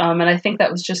rough. And I think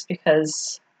that was just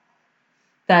because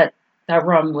that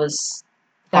rum was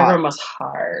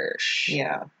harsh.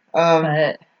 Yeah.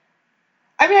 But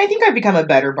I mean, I think I've become a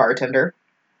better bartender.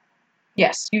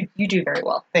 Yes, you do very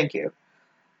well. Thank you.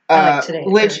 I like today.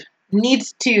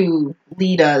 needs to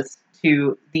lead us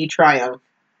to the triumph,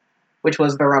 which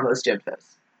was the Ramos Gin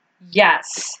Fizz.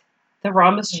 Yes. The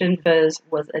Ramos Gin Fizz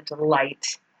was a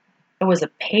delight. It was a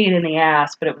pain in the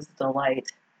ass, but it was a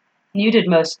delight. You did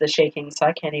most of the shaking, so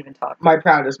I can't even talk. My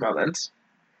proudest moment.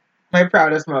 My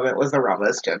proudest moment was the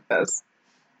Ramos Gin Fizz.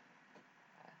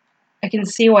 I can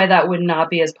see why that would not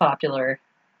be as popular.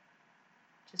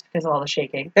 Just because of all the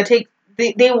shaking.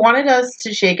 They wanted us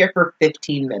to shake it for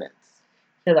 15 minutes.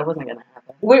 Yeah, that wasn't going to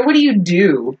happen. What do you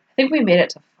do? I think we made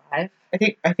it to 5.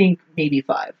 I think maybe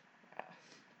 5.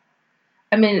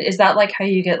 I mean, is that like how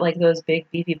you get like those big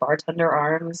beefy bartender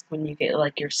arms when you get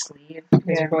like your sleeve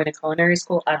because you're going to culinary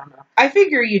school? I don't know. I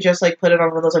figure you just like put it on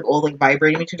one of those like old like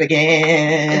vibrating machines, like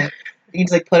you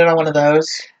just like put it on one of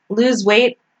those. Lose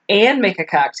weight and make a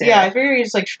cocktail. Yeah, I figure you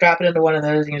just like strap it into one of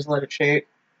those and you just let it shake.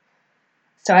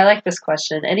 So I like this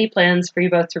question. Any plans for you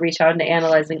both to reach out into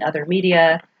analyzing other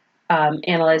media,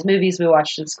 analyze movies we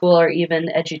watched in school, or even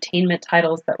edutainment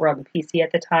titles that were on the PC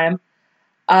at the time?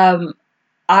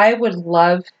 I would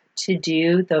love to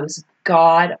do those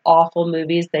god-awful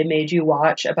movies they made you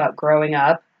watch about growing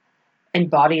up and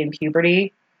body and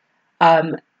puberty.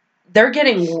 They're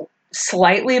getting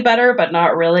slightly better, but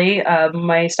not really.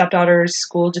 My stepdaughter's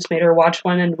school just made her watch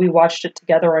one, and we watched it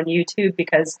together on YouTube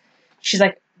because she's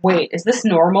like, wait, is this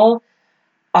normal?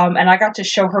 And I got to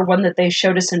show her one that they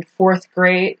showed us in 4th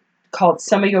grade called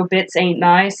Some of Your Bits Ain't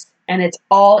Nice, and it's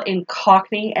all in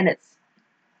Cockney, and it's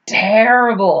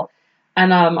terrible.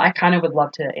 And I kind of would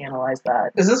love to analyze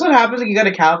that. Is this what happens when you go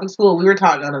to Catholic school? We were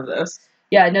taught none of this.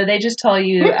 Yeah, no, they just tell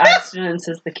you abstinence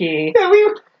is the key.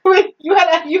 You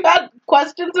had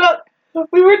questions about.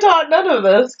 We were taught none of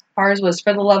this. Ours was,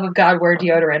 for the love of God, wear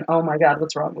deodorant. Oh my God,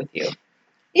 what's wrong with you?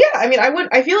 Yeah, I mean,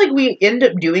 I feel like we end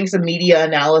up doing some media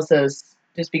analysis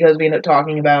just because we end up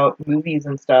talking about movies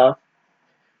and stuff.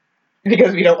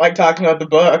 Because we don't like talking about the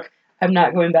book. I'm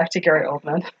not going back to Gary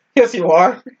Oldman. Yes, you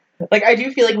are. Like, I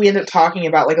do feel like we end up talking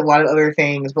about, like, a lot of other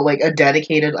things, but, like, a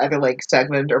dedicated either, like,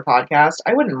 segment or podcast,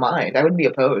 I wouldn't mind. I wouldn't be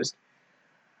opposed.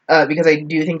 Because I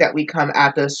do think that we come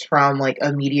at this from, like,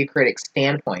 a media critic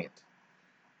standpoint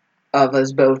of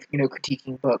us both, you know,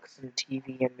 critiquing books and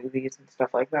TV and movies and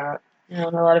stuff like that. You know,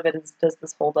 and a lot of it is, does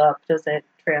this hold up? Does it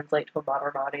translate to a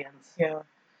modern audience? Yeah.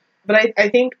 But I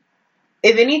think,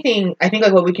 if anything, I think,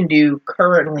 like, what we can do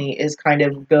currently is kind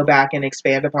of go back and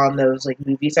expand upon those, like,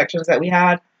 movie sections that we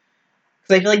had.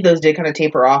 Because I feel like those did kind of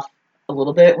taper off a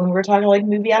little bit when we were talking, like,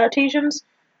 movie adaptations.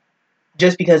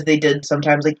 Just because they did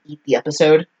sometimes, like, eat the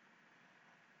episode.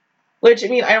 Which, I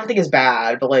mean, I don't think is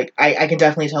bad, but, like, I can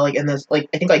definitely tell, like, in this, like,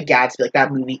 I think, like, Gatsby, like,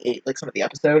 that movie ate, like, some of the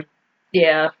episode.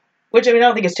 Yeah. Which, I mean, I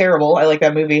don't think is terrible. I like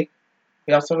that movie.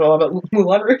 We also know about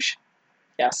Moulin Rouge.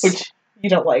 Yes. Which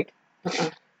you don't like.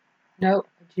 No,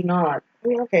 I do not. I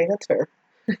mean, okay, that's fair.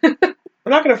 I'm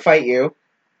not going to fight you.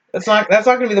 That's not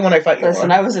going to be the one I fight you on.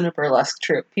 Listen, I was in a burlesque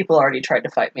troupe. People already tried to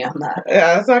fight me on that.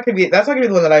 Yeah, that's not gonna be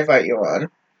the one that I fight you on.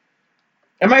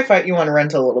 I might fight you on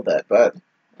Rent a little bit, but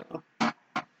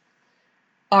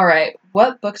all right.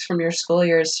 What books from your school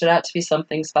years stood out to be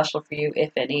something special for you,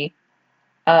 if any?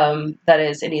 That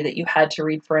is, any that you had to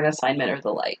read for an assignment or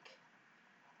the like.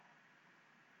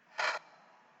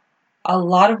 A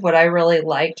lot of what I really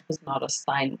liked was not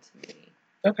assigned to me.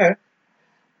 okay.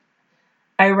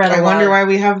 I wonder why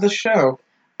we have this show.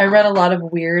 I read a lot of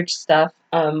weird stuff.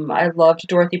 I loved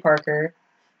Dorothy Parker,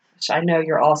 which I know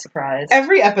you're all surprised.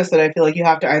 Every episode, I feel like you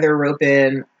have to either rope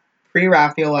in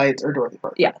pre-Raphaelites or Dorothy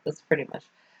Parker. Yeah, that's pretty much.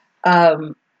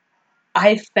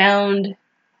 I found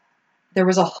there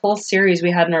was a whole series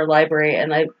we had in our library,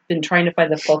 and I've been trying to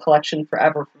find the full collection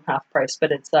forever from half price,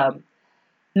 but it's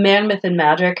Man, Myth, and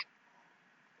Magic,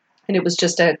 and it was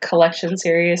just a collection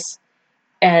series,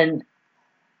 and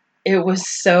it was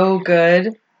so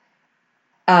good.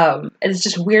 It's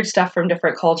just weird stuff from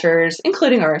different cultures,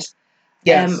 including ours.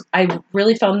 Yes. I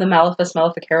really found the Malleus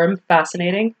Maleficarum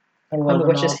fascinating. I love the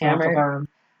Witch's Hammer.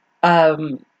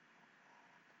 I'm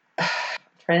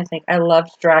trying to think. I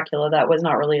loved Dracula. That was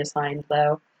not really assigned,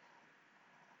 though.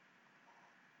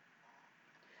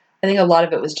 I think a lot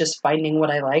of it was just finding what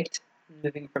I liked and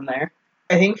moving from there.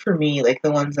 I think for me, like,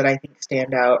 the ones that I think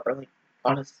stand out are, like,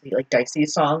 honestly, like,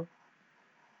 Dicey's Song,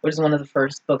 which is one of the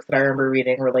first books that I remember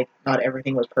reading where, like, not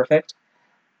everything was perfect.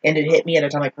 And it hit me at a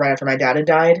time, like, right after my dad had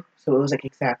died, so it was, like,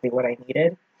 exactly what I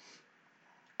needed.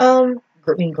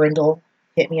 Grindel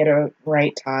hit me at a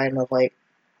right time of, like,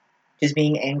 just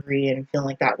being angry and feeling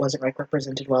like that wasn't, like,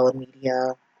 represented well in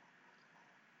media.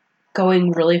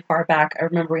 Going really far back, I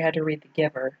remember we had to read The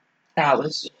Giver. I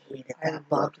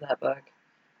loved that book.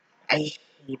 I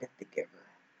hated The Giver.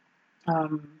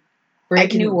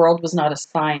 Brave New World was not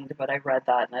assigned, but I read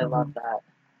that and I Mhm. love that. I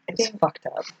It's think, fucked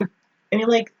up. I mean,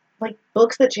 like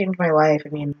books that changed my life. I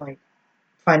mean, like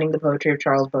finding the poetry of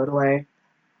Charles Baudelaire,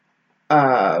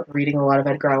 reading a lot of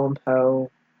Edgar Allan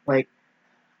Poe. Like,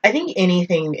 I think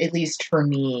anything, at least for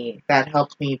me, that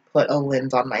helped me put a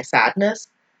lens on my sadness.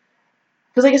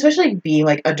 Because, like, especially being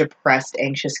like a depressed,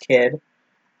 anxious kid,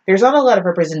 there's not a lot of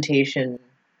representation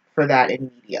for that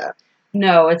in media.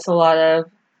 No, it's a lot of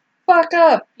fuck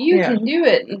up. You Yeah. can do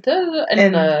it.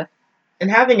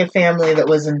 And having a family that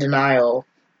was in denial,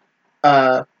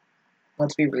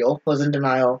 let's be real, was in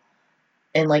denial,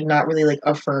 and like not really like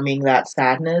affirming that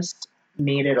sadness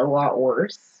made it a lot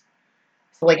worse.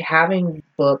 So like having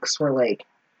books where like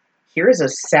here's a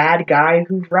sad guy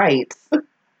who writes,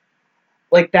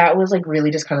 like that was like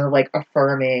really just kind of like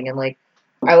affirming. And like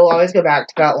I will always go back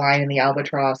to that line in the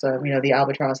albatross of, you know, the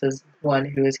albatross is one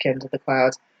who is kin to the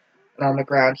clouds, and on the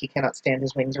ground he cannot stand,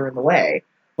 his wings are in the way.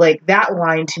 Like that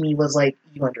line to me was like,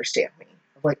 you understand me.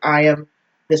 Like I am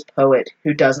this poet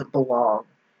who doesn't belong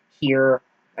here.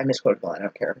 I misquoted the line, I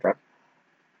don't care, I'm drunk.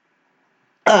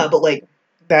 But like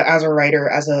that as a writer,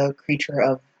 as a creature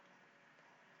of,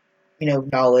 you know,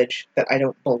 knowledge, that I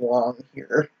don't belong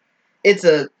here. It's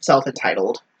a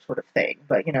self-entitled sort of thing,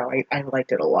 but you know, I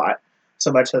liked it a lot,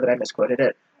 so much so that I misquoted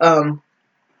it.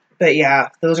 But yeah,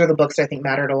 those are the books I think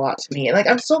mattered a lot to me, and like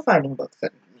I'm still finding books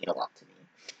that mean a lot to me.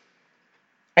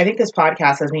 I think this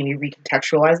podcast has made me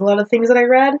recontextualize a lot of things that I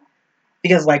read,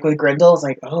 because like with Grendel, it's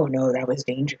like, oh no, that was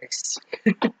dangerous.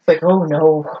 It's like, oh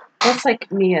no. That's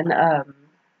like me and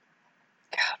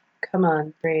God, come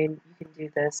on, brain, you can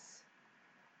do this.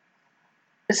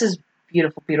 This is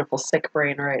beautiful, beautiful, sick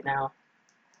brain right now.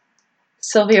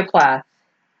 Sylvia Plath,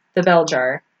 The Bell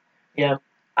Jar. Yeah.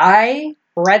 I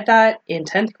read that in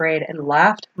 10th grade and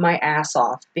laughed my ass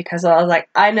off because I was like,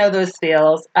 I know those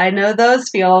feels. I know those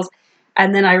feels.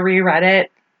 And then I reread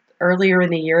it earlier in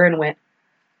the year and went,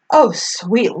 oh,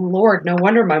 sweet Lord. No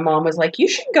wonder my mom was like, you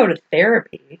should go to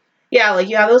therapy. Yeah, like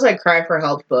you have those like cry for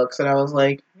help books, and I was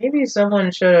like, maybe someone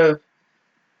should have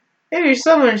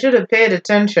paid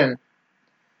attention.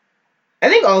 I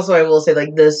think also I will say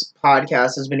like this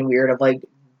podcast has been weird of like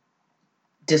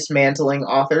dismantling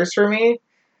authors for me,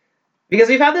 because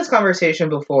we've had this conversation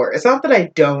before. It's not that I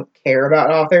don't care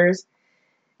about authors,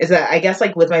 is that I guess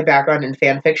like with my background in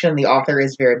fan fiction, the author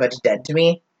is very much dead to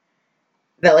me.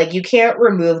 That like you can't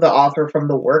remove the author from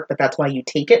the work, but that's why you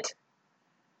take it.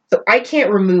 So I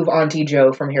can't remove Auntie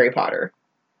Jo from Harry Potter.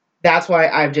 That's why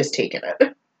I've just taken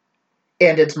it.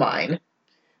 And it's mine.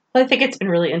 Well, I think it's been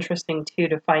really interesting too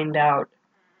to find out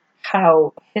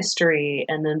how history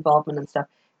and involvement and stuff,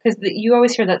 because you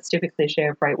always hear that stupid cliche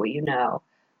of write what you know,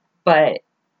 but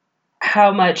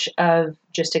how much of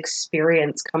just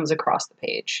experience comes across the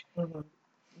page,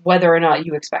 whether or not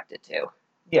you expect it to.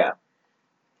 Yeah.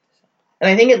 And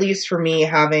I think at least for me,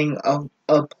 having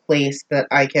a place that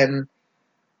I can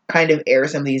kind of air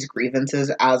some of these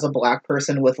grievances as a Black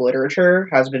person with literature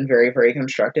has been very, very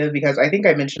constructive, because I think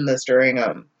I mentioned this during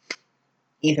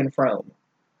Ethan Frome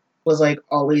was like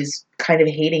always kind of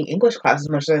hating English class as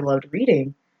much as I loved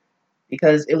reading,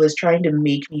 because it was trying to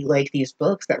make me like these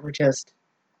books that were just,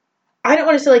 I don't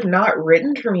want to say like not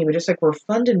written for me, but just like were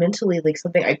fundamentally like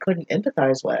something I couldn't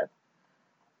empathize with.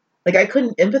 Like I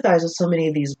couldn't empathize with so many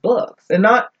of these books, and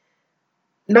not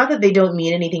that they don't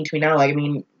mean anything to me now. Like I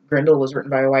mean, Grendel was written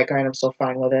by a white guy, and I'm still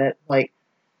fine with it. Like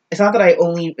it's not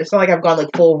like I've gone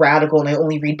like full radical and I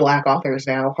only read Black authors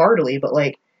now, hardly, but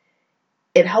like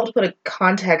it helped put a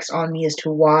context on me as to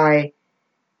why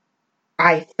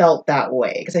I felt that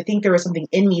way, because I think there was something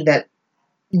in me that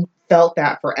felt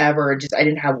that forever, and just I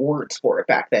didn't have words for it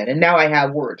back then, and now I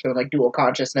have words for like dual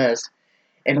consciousness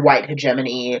and white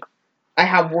hegemony. I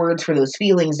have words for those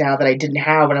feelings now that I didn't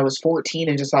have when I was 14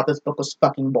 and just thought this book was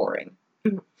fucking boring.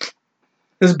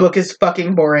 This book is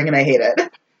fucking boring and I hate it.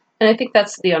 And I think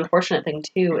that's the unfortunate thing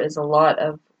too, is a lot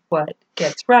of what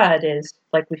gets read is,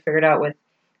 like we figured out with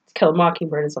To Kill a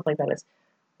Mockingbird and stuff like that, is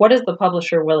what is the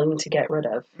publisher willing to get rid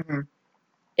of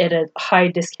at a high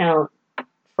discount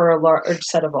for a large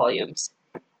set of volumes.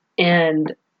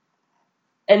 And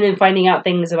then finding out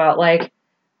things about like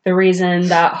the reason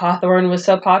that Hawthorne was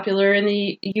so popular in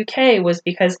the UK was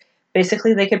because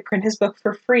basically they could print his book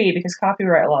for free because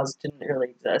copyright laws didn't really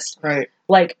exist. Right.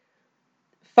 Like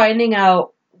finding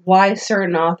out why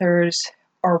certain authors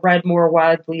are read more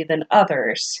widely than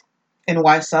others. And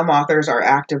why some authors are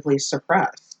actively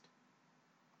suppressed.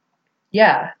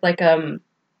 Yeah, like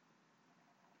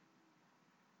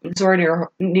Zora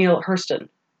Neale Hurston.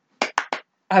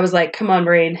 I was like, come on,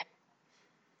 brain.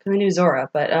 Because I knew Zora,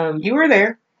 but you were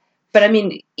there. But I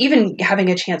mean, even having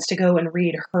a chance to go and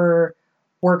read her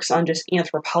works on just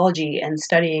anthropology and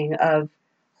studying of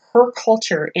her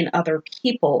culture in other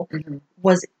people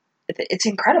it's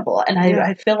incredible. And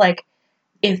I feel like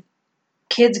if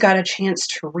kids got a chance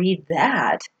to read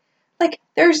that, like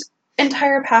there's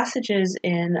entire passages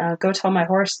in Go Tell My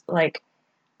Horse, like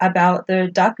about the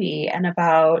Duppy and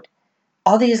about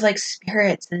all these like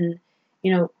spirits and,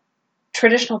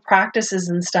 traditional practices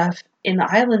and stuff in the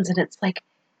islands. And it's like,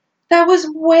 that was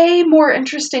way more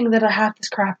interesting than half this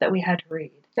crap that we had to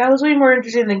read. That was way more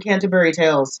interesting than Canterbury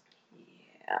Tales.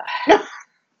 Yeah.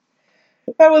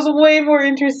 That was way more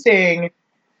interesting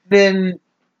than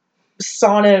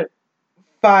Sonnet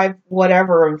 5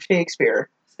 whatever of Shakespeare.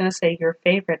 I was going to say your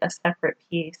favorite, A Separate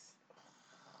Piece.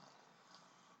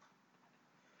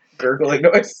 Gurgling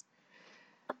noise.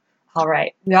 All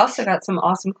right. We also got some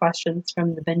awesome questions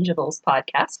from the Bingeables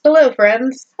podcast. Hello,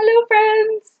 friends. Hello,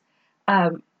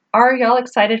 friends. Are y'all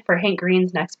excited for Hank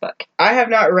Green's next book? I have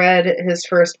not read his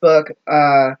first book,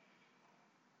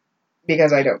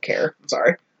 because I don't care. I'm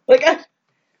sorry. Like,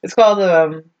 it's called, I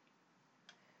think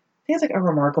it's like A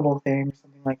Remarkable Thing, or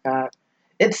something like that.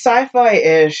 It's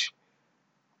sci-fi-ish.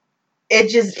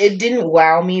 It didn't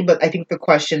wow me, but I think the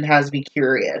question has me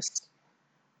curious.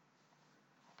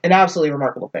 An absolutely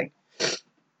remarkable thing.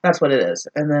 That's what it is.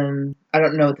 And then, I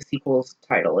don't know what the sequel's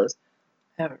title is.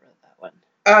 I haven't read that one.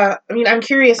 I mean, I'm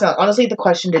curious. Honestly, the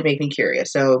question did make me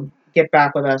curious, so get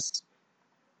back with us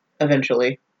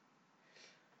eventually.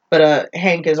 But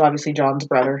Hank is obviously John's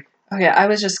brother. Oh, yeah, I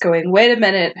was just going, wait a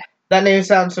minute. That name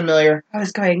sounds familiar. I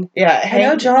was going, Yeah, Hank, I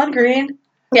know John Green.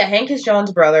 Yeah, Hank is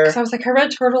John's brother. Because I was like, I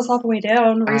read Turtles All the Way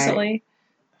Down recently.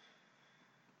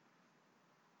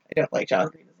 I don't like John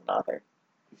Green as an author.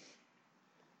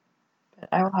 But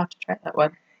I will have to try that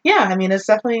one. Yeah, I mean, it's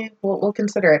definitely, we'll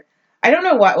consider it. I don't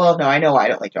know why, well, no, I know why I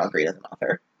don't like John Green as an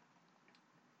author.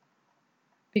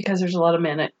 Because there's a lot of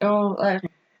manic,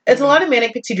 it's a lot of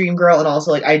Manic Pixie Dream Girl, and also,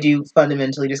 like, I do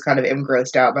fundamentally just kind of am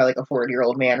grossed out by, like, a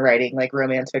 40-year-old man writing, like,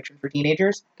 romance fiction for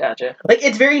teenagers. Gotcha. Like,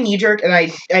 it's very knee-jerk, and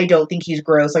I don't think he's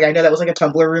gross. Like, I know that was, like, a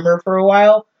Tumblr rumor for a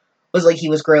while, was, like, he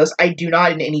was gross. I do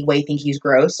not in any way think he's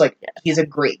gross. Like, he's a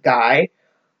great guy.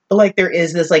 But, like, there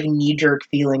is this, like, knee-jerk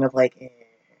feeling of, like,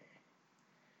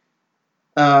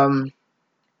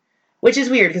 which is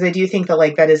weird, because I do think that,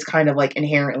 like, that is kind of, like,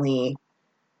 inherently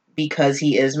because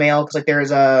he is male. Because, like,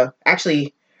 there's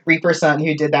actually, Reaper's son,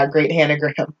 who did that great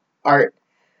Hanagram art.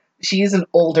 She's an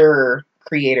older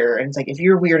creator, and it's like, if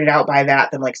you're weirded out by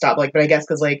that, then, like, stop. Like, but I guess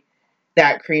because, like,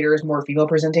 that creator is more female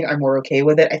presenting, I'm more okay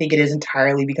with it. I think it is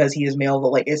entirely because he is male,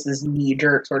 but, like, it's this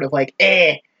knee-jerk sort of, like,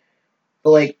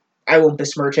 But, like, I won't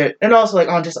besmirch it. And also, like,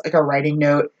 on just, like, a writing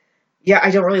note, yeah,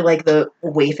 I don't really like the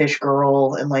Wayfish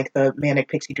Girl and, like, the Manic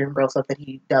Pixie Dream Girl stuff that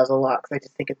he does a lot, because I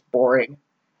just think it's boring.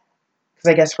 Because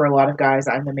I guess for a lot of guys,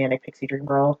 I'm the Manic Pixie Dream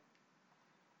Girl.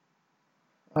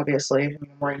 Obviously. I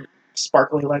mean, I'm wearing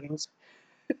sparkly leggings.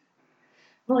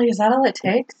 Well, is that all it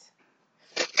takes?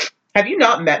 Have you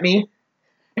not met me?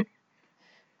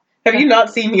 Have you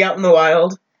not seen me out in the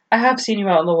wild? I have seen you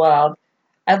out in the wild.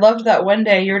 I loved that one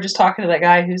day you were just talking to that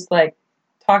guy who's, like,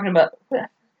 talking about...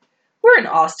 We're in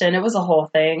Austin. It was a whole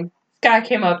thing. This guy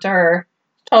came up to her,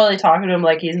 totally talking to him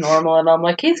like he's normal, and I'm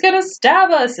like, he's gonna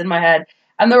stab us in my head.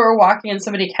 And then we're walking and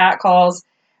somebody catcalls,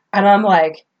 and I'm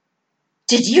like,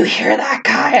 did you hear that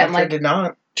guy? I'm like, did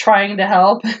not. Trying to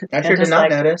help. I sure did not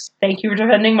notice. Thank you for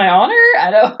defending my honor. I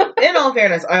don't. In all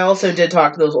fairness, I also did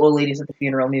talk to those old ladies at the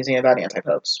funeral museum about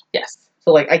anti-popes. Yes.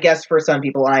 So, like, I guess for some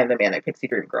people, I am the Manic Pixie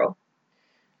Dream Girl.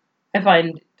 I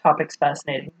find topics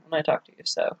fascinating when I talk to you,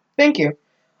 so. Thank you.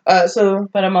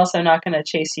 But I'm also not going to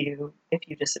chase you if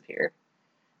you disappear.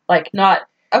 Like, not...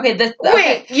 Okay,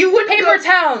 wait, you wouldn't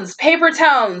Paper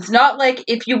towns, not like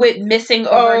if you went missing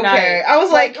overnight. Okay, I was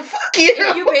like fuck you.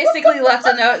 If you basically left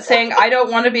a note saying, I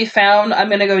don't want to be found, I'm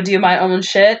going to go do my own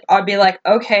shit, I'd be like,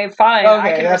 okay, fine,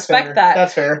 I can respect that.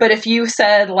 That's fair. But if you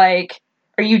said, like,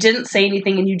 or you didn't say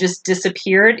anything and you just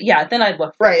disappeared, yeah, then I'd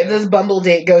look for you. If this Bumble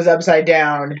date goes upside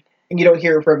down and you don't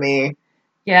hear from me.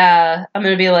 Yeah, I'm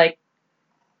going to be like,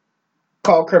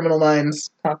 Call Criminal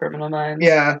Minds.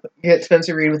 Yeah, hit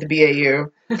Spencer Reed with the BAU.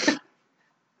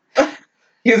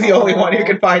 He's the only one who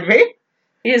can find me.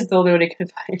 He is the only one who can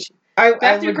find you.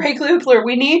 Matthew Gray Klupler,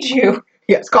 we need you.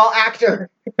 Yes, call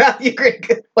actor Matthew Gray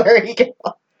Klupler.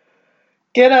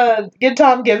 Get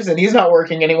Tom Gibson. He's not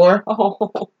working anymore.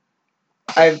 Oh.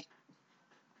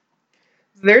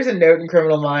 There's a note in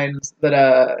Criminal Minds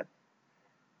that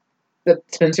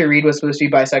Spencer Reed was supposed to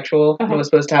be bisexual and was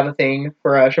supposed to have a thing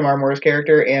for Shamar Moore's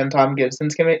character and Tom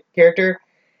Gibson's character.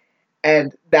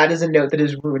 And that is a note that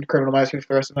has ruined Criminal Minds for the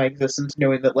rest of my existence,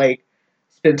 knowing that, like,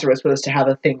 Spencer was supposed to have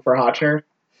a thing for Hotchner.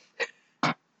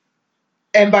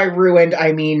 And by ruined,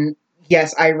 I mean,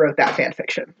 yes, I wrote that fan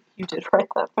fiction. You did write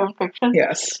that fan fiction?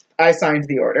 Yes, I signed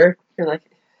the order. You're like,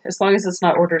 as long as it's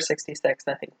not Order 66,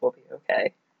 I think we'll be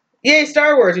okay. Yay,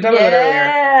 Star Wars! We talked about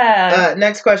that earlier.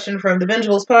 Next question from the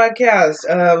Bingeables podcast.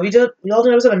 We all do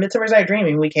an episode of Midsummer's Night Dream. I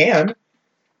mean, we can.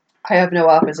 I have no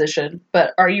opposition,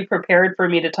 but are you prepared for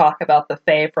me to talk about the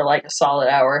Fae for like a solid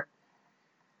hour?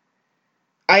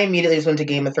 I immediately just went to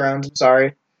Game of Thrones. I'm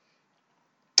sorry.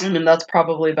 I mean, that's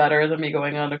probably better than me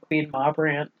going on a Queen Mab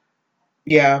rant.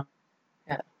 Yeah.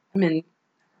 I mean,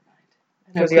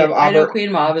 I know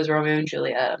Queen Mab is Romeo and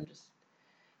Juliet.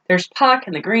 There's Puck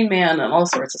and the Green Man and all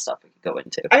sorts of stuff we could go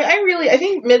into. I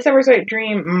think Midsummer's Night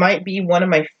Dream might be one of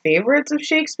my favorites of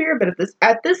Shakespeare, but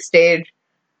at this stage,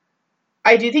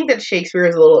 I do think that Shakespeare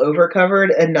is a little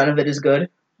overcovered and none of it is good.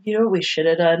 You know what we should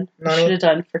have done? We should have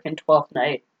done freaking Twelfth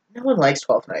Night. No one likes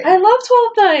Twelfth Night. I love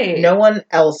Twelfth Night. No one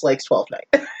else likes Twelfth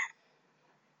Night.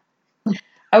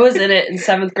 I was in it in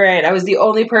 7th grade. I was the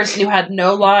only person who had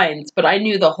no lines, but I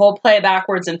knew the whole play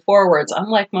backwards and forwards,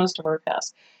 unlike most of our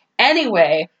cast.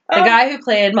 Anyway, the guy who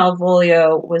played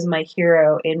Malvolio was my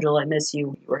hero. Angel, I miss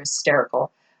you. You were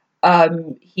hysterical.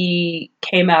 He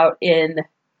came out in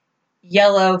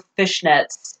yellow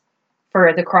fishnets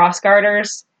for the cross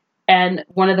garters, and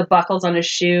one of the buckles on his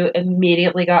shoe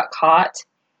immediately got caught.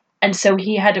 And so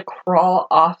he had to crawl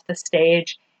off the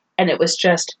stage, and it was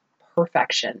just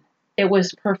perfection. It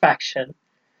was perfection.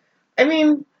 I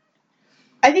mean,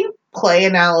 I think play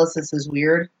analysis is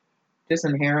weird, just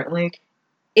inherently.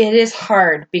 It is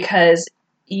hard because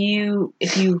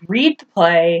if you read the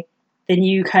play, then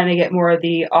you kind of get more of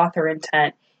the author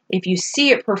intent. If you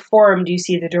see it performed, you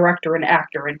see the director and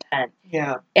actor intent.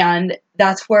 Yeah. And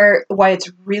that's why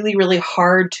it's really, really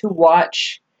hard to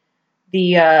watch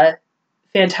the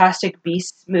Fantastic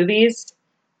Beasts movies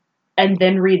and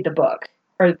then read the book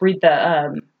or read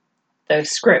the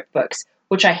script books,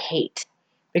 which I hate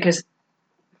because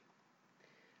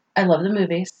I love the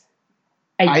movies.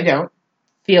 I don't.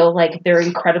 Feel like they're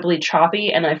incredibly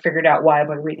choppy, and I figured out why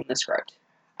by reading the script.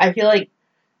 I feel like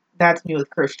that's me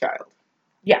with Cursed Child.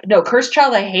 Yeah, no, Cursed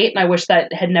Child I hate, and I wish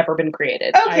that had never been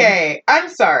created. Okay, I'm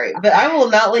sorry, but I will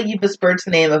not let you besmirch the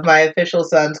name of my official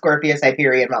son, Scorpius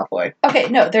Hyperion Malfoy. Okay,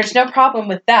 no, there's no problem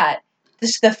with that.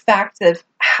 Just the fact of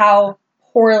how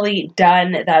poorly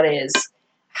done that is.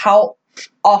 How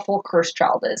awful Cursed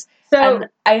Child is. So, and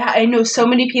I know so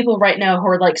many people right now who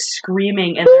are like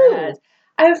screaming in their heads.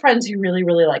 I have friends who really,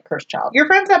 really like Cursed Child. Your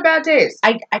friends have bad taste.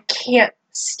 I can't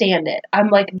stand it. I'm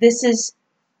like, this is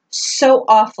so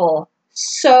awful.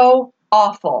 So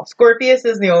awful. Scorpius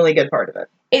is the only good part of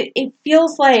it. It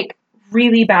feels like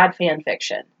really bad fan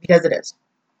fiction. Because it is.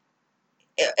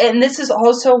 And this is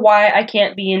also why I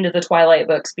can't be into the Twilight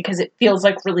books, because it feels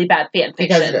like really bad fan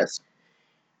fiction. Because it is.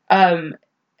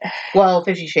 Well,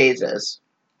 50 Shades is.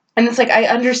 And it's like, I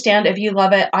understand if you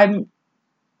love it,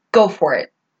 go for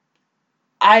it.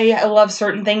 I love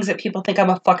certain things that people think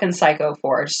I'm a fucking psycho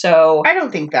for, so... I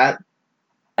don't think that.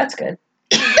 That's good.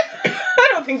 I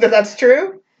don't think that that's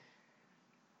true.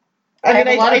 I have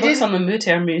a lot of books on the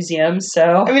Mutter Museum,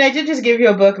 so... I mean, I did just give you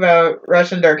a book about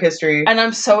Russian dark history. And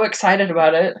I'm so excited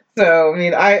about it. So, I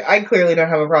mean, I clearly don't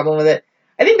have a problem with it.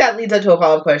 I think that leads up to a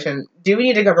follow-up question. Do we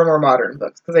need to cover more modern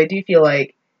books? Because I do feel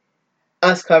like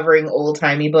us covering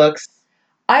old-timey books...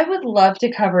 I would love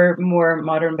to cover more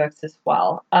modern books as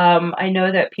well. I know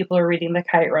that people are reading The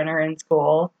Kite Runner in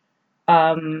school.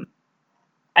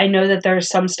 I know that there's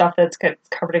some stuff that's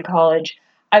covered in college.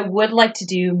 I would like to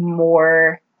do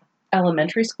more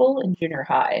elementary school and junior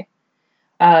high.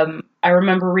 I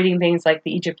remember reading things like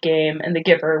The Egypt Game and The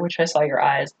Giver, which I saw your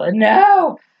eyes, but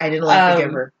no! I didn't like The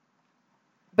Giver.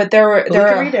 But there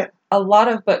are a lot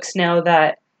of books now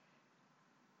that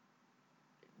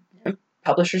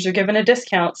publishers are giving a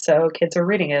discount, so kids are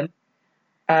reading them.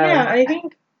 Yeah, I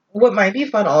think what might be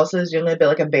fun also is doing a bit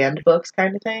like a banned books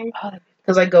kind of thing.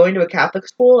 Because like going to a Catholic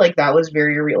school, like that was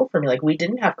very real for me. Like we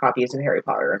didn't have copies of Harry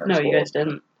Potter in our school. No, you guys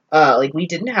didn't. Like we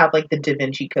didn't have like the Da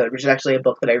Vinci Code, which is actually a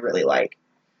book that I really like.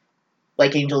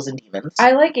 Like Angels and Demons.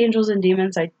 I like Angels and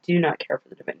Demons. I do not care for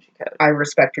the Da Vinci Code. I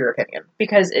respect your opinion.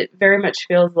 Because it very much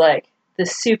feels like the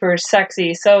super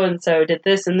sexy so-and-so did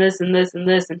this and this and this and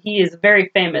this, and he is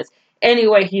very famous.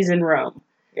 Anyway, he's in Rome.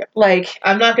 Yeah. Like...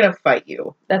 I'm not going to fight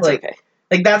you. That's okay.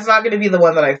 Like, that's not going to be the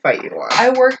one that I fight you on.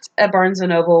 I worked at Barnes &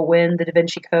 Noble when the Da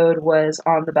Vinci Code was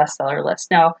on the bestseller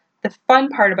list. Now, the fun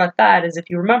part about that is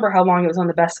if you remember how long it was on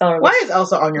the bestseller list... Why is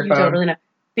Elsa on your phone? You don't really know.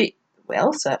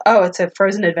 Elsa? Oh, it's a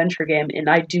Frozen adventure game, and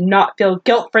I do not feel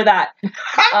guilt for that.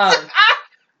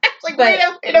 Like,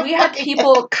 but we had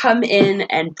people come in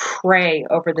and pray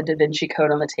over the Da Vinci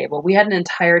Code on the table. We had an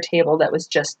entire table that was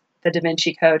just the Da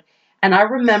Vinci Code. And I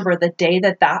remember the day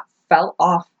that fell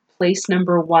off place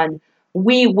number 1,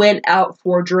 we went out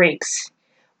for drinks.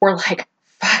 We're like,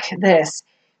 fuck this.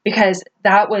 Because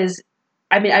that was,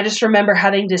 I just remember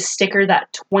having to sticker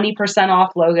that 20%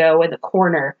 off logo in the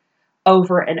corner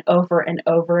over and over and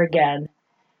over again.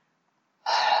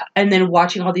 And then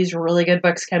watching all these really good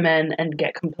books come in and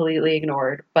get completely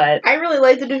ignored. But I really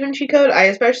liked the Da Vinci Code. I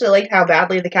especially liked how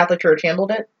badly the Catholic Church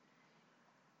handled it.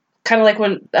 kind of like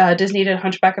when Disney did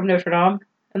Hunchback of Notre Dame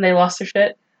and they lost their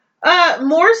shit.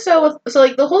 More so with, so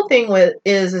like the whole thing with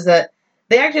is that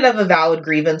they actually have a valid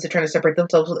grievance. They're trying to separate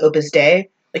themselves with Opus Dei.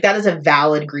 Like that is a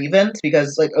valid grievance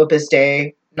because like Opus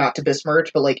Dei, not to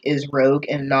besmirch, but like is rogue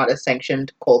and not a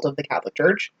sanctioned cult of the Catholic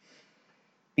Church.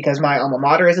 Because my alma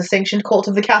mater is a sanctioned cult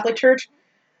of the Catholic Church.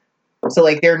 So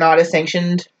like they're not a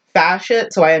sanctioned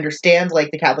fascist. So I understand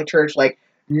like the Catholic Church, like,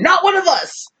 not one of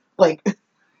us. Like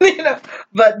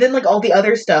But then like all the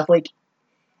other stuff, like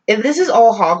if this is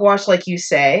all hogwash like you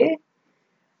say,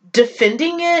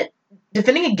 defending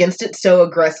against it so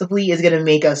aggressively is going to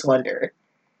make us wonder.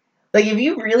 Like, if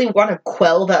you really want to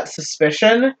quell that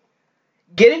suspicion,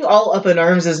 getting all up in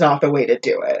arms is not the way to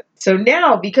do it. So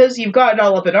now, because you've gotten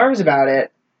all up in arms about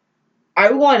it,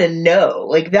 I want to know.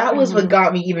 Like, that was what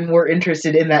got me even more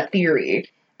interested in that theory.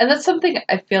 And that's something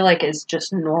I feel like is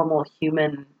just normal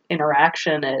human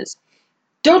interaction is,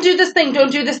 don't do this thing,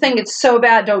 it's so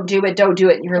bad, don't do it. And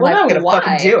you're like, I'm going to why?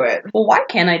 fucking do it. Well, why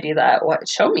can't I do that? What?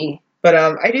 Show me. But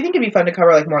I do think it'd be fun to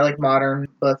cover like more like modern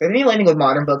books. I think the only thing with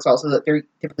modern books also that they're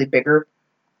typically bigger,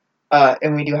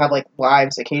 and we do have like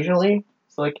lives occasionally.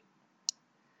 So like,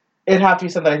 it'd have to be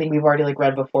something I think we've already like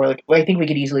read before. Like, I think we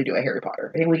could easily do a Harry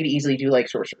Potter. I think we could easily do like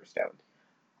Sorcerer's Stone.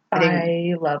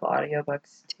 I love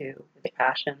audiobooks too with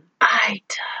passion. I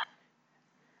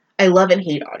love and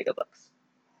hate audiobooks.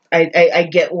 I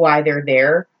get why they're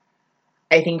there.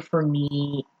 I think for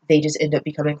me, they just end up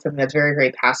becoming something that's very,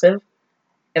 very passive.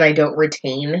 And I don't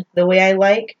retain the way I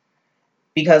like.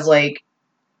 Because, like,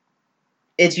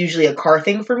 it's usually a car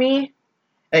thing for me.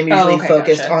 I'm usually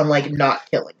focused on, like,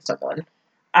 not killing someone.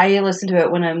 I listen to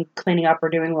it when I'm cleaning up or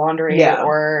doing laundry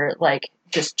or, like,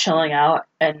 just chilling out.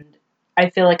 And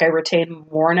I feel like I retain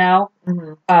more now.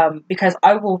 Mm-hmm. Because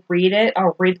I will read it.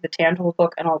 I'll read the tangible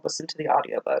book and I'll listen to the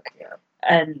audiobook. Yeah.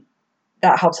 And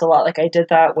that helps a lot. Like, I did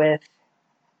that with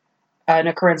An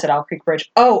Occurrence at Owl Creek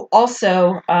Bridge. Oh,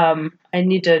 also, I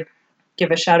need to give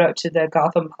a shout out to the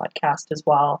Gotham podcast as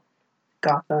well.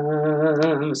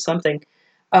 Gotham something.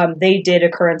 They did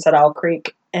Occurrence at Owl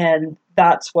Creek, and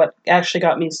that's what actually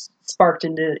got me sparked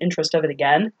into interest of it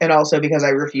again. And also because I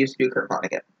refuse to do Kurt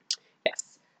Vonnegut.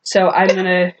 Yes. So I'm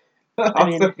gonna.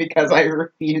 Because I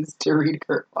refuse to read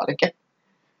Kurt Vonnegut.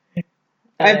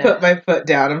 I put my foot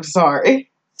down. I'm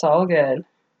sorry. It's all good.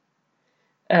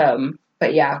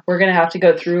 But yeah, we're gonna have to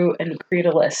go through and create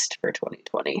a list for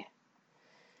 2020.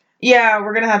 Yeah,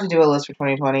 we're gonna have to do a list for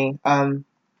 2020.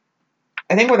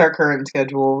 I think with our current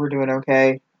schedule, we're doing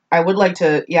okay. I would like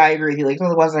to. Yeah, I agree with you. Like some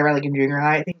of the ones I read, like in junior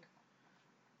high, I think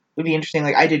would be interesting.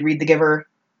 Like I did read The Giver,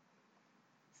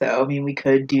 so I mean we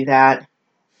could do that.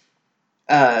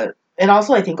 And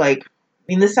also I think like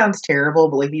this sounds terrible,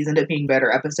 but like these end up being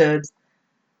better episodes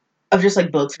of just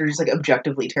like books that are just like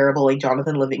objectively terrible, like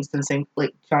Jonathan Livingston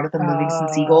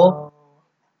Seagull.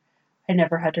 I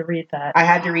never had to read that. I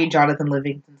had to read Jonathan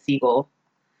Livingston Seagull.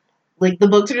 Like, the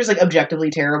books are just, like, objectively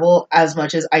terrible. As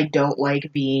much as I don't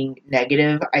like being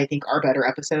negative, I think are better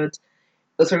episodes.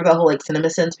 It's sort of the whole, like,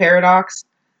 CinemaSins paradox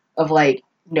of, like,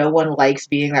 no one likes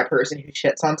being that person who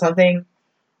shits on something,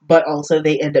 but also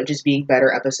they end up just being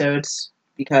better episodes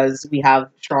because we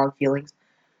have strong feelings.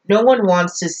 No one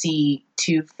wants to see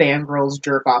two fangirls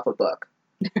jerk off a book.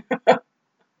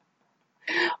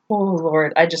 Oh,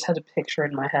 Lord. I just had a picture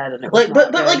in my head. And it was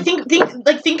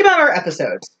think about our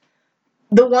episodes.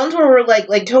 The ones where we're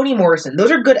like Toni Morrison,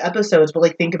 those are good episodes, but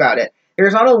like think about it.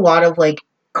 There's not a lot of like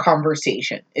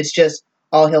conversation. It's just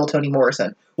all hail Toni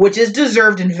Morrison, which is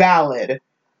deserved and valid,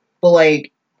 but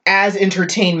like as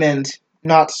entertainment,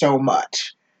 not so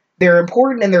much. They're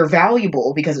important and they're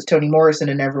valuable because it's Toni Morrison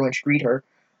and everyone should read her.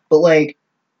 But like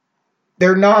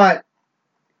they're not.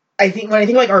 I think when I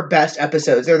think like our best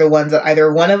episodes, they're the ones that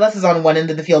either one of us is on one end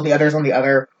of the field, the other's on the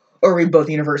other, or we both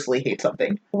universally hate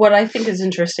something. What I think is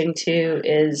interesting, too,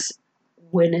 is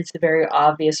when it's very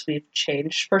obvious we've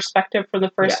changed perspective from the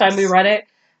first time we read it.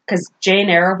 Because Jane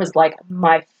Eyre was, like,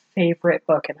 my favorite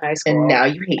book in high school. And now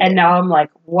you hate it. And now I'm like,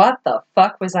 what the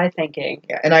fuck was I thinking?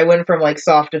 Yeah, and I went from, like,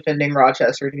 soft defending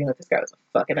Rochester to being like, this guy was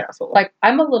a fucking asshole. Like,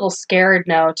 I'm a little scared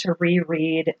now to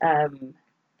reread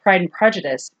Pride and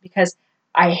Prejudice, because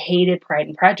I hated Pride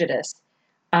and Prejudice.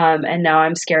 And now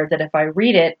I'm scared that if I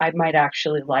read it, I might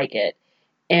actually like it.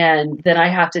 And then I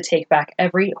have to take back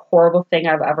every horrible thing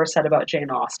I've ever said about Jane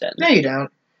Austen. No, you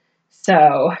don't.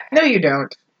 So, No, you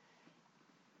don't.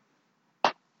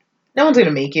 No one's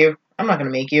gonna make you. I'm not gonna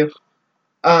make you.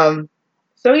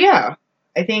 So yeah,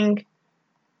 I think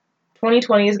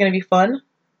 2020 is gonna be fun.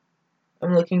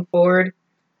 I'm looking forward to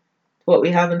what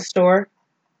we have in store.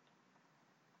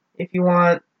 If you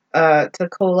want to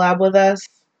collab with us,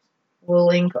 we'll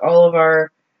link all of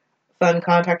our fun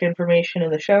contact information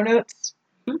in the show notes.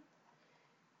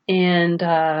 and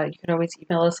you can always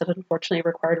email us at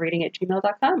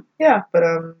unfortunatelyrequiredreading@gmail.com. Yeah, but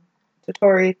to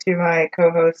Tori, to my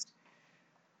co-host,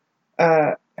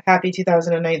 happy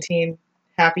 2019,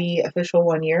 happy official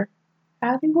 1 year.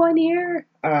 Happy 1 year.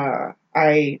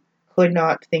 I could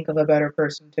not think of a better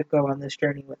person to go on this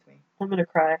journey with me. I'm going to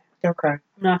cry. Don't cry. I'm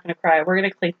not going to cry. We're going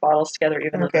to clink bottles together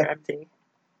even though Okay. they're empty.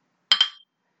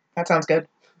 That sounds good.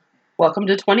 Welcome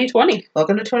to 2020.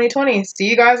 Welcome to 2020. See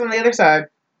you guys on the other side.